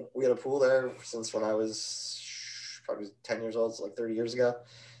 Yeah, we had a pool there since when I was probably 10 years old, so like 30 years ago.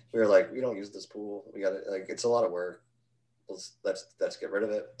 We were like, we don't use this pool. We got it. Like, it's a lot of work. Let's get rid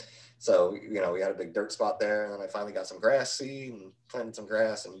of it. So, we had a big dirt spot there, and then I finally got some grass seed and planted some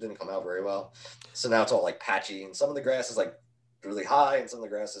grass, and it didn't come out very well. So now it's all like patchy, and some of the grass is like really high, and some of the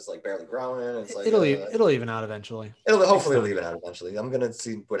grass is like barely growing. And it's like it'll even out eventually. Hopefully it'll even out eventually. I'm gonna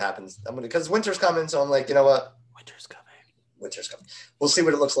see what happens. Because winter's coming, so I'm like, you know what? Winter's coming. We'll see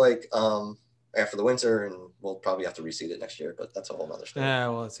what it looks like after the winter, and we'll probably have to reseed it next year. But that's a whole other story. Yeah,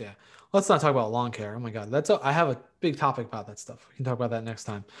 well, let's not talk about lawn care. Oh my God, I have a big topic about that stuff. We can talk about that next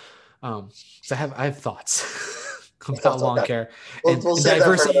time. So I have thoughts about lawn care and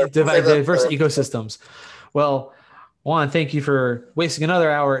diverse ecosystems. Well, Juan, thank you for wasting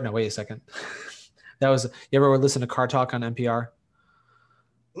another hour. No, wait a second. You ever listen to Car Talk on NPR?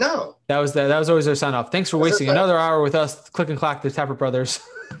 No. That was always their sign off. Thanks for wasting another hour with us. Click and Clack, the Tapper Brothers.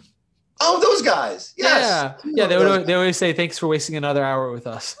 Oh, those guys. Yes. Yeah. They always say thanks for wasting another hour with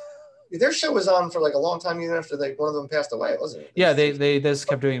us. Their show was on for like a long time, even after one of them passed away, wasn't it? Yeah, they just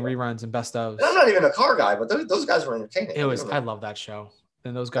kept doing reruns and best of. I'm not even a car guy, but those guys were entertaining. I love that show.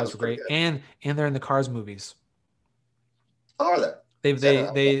 And those guys were great. And they're in the Cars movies. How are they?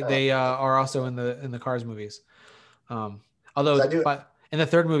 They are also in the Cars movies. Although in the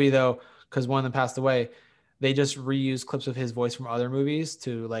third movie though, because one of them passed away, they just reused clips of his voice from other movies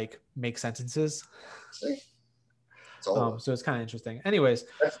to like make sentences. See? So it's kind of interesting. Anyways,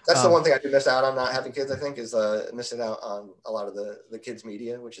 that's the one thing I do miss out on not having kids. I think is missing out on a lot of the kids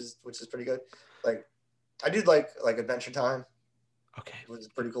media, which is pretty good. Like I did like Adventure Time. Okay, it was a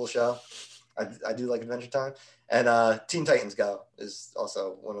pretty cool show. I do like Adventure Time, and Teen Titans Go is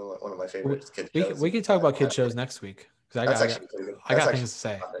also one of my favorite kids shows. We can talk about kid shows next week. because That's actually pretty good. I got things to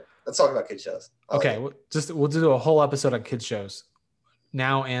say. Let's talk about kid shows. Okay, we'll do a whole episode on kid shows.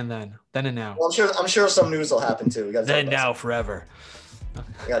 Now and then and now. Well, I'm sure some news will happen too. We got then now forever.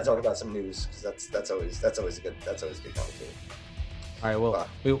 We got to talk about some news because that's always a good conversation. All right, well,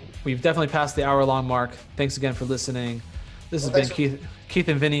 we've definitely passed the hour-long mark. Thanks again for listening. This has been Keith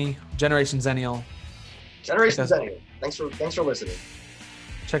and Vinny, Generation Zennial. Generation Zennial. Thanks for listening.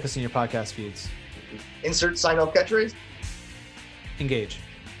 Check us in your podcast feeds. Insert sign-off catchphrase. Engage.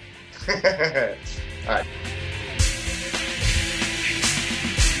 All right.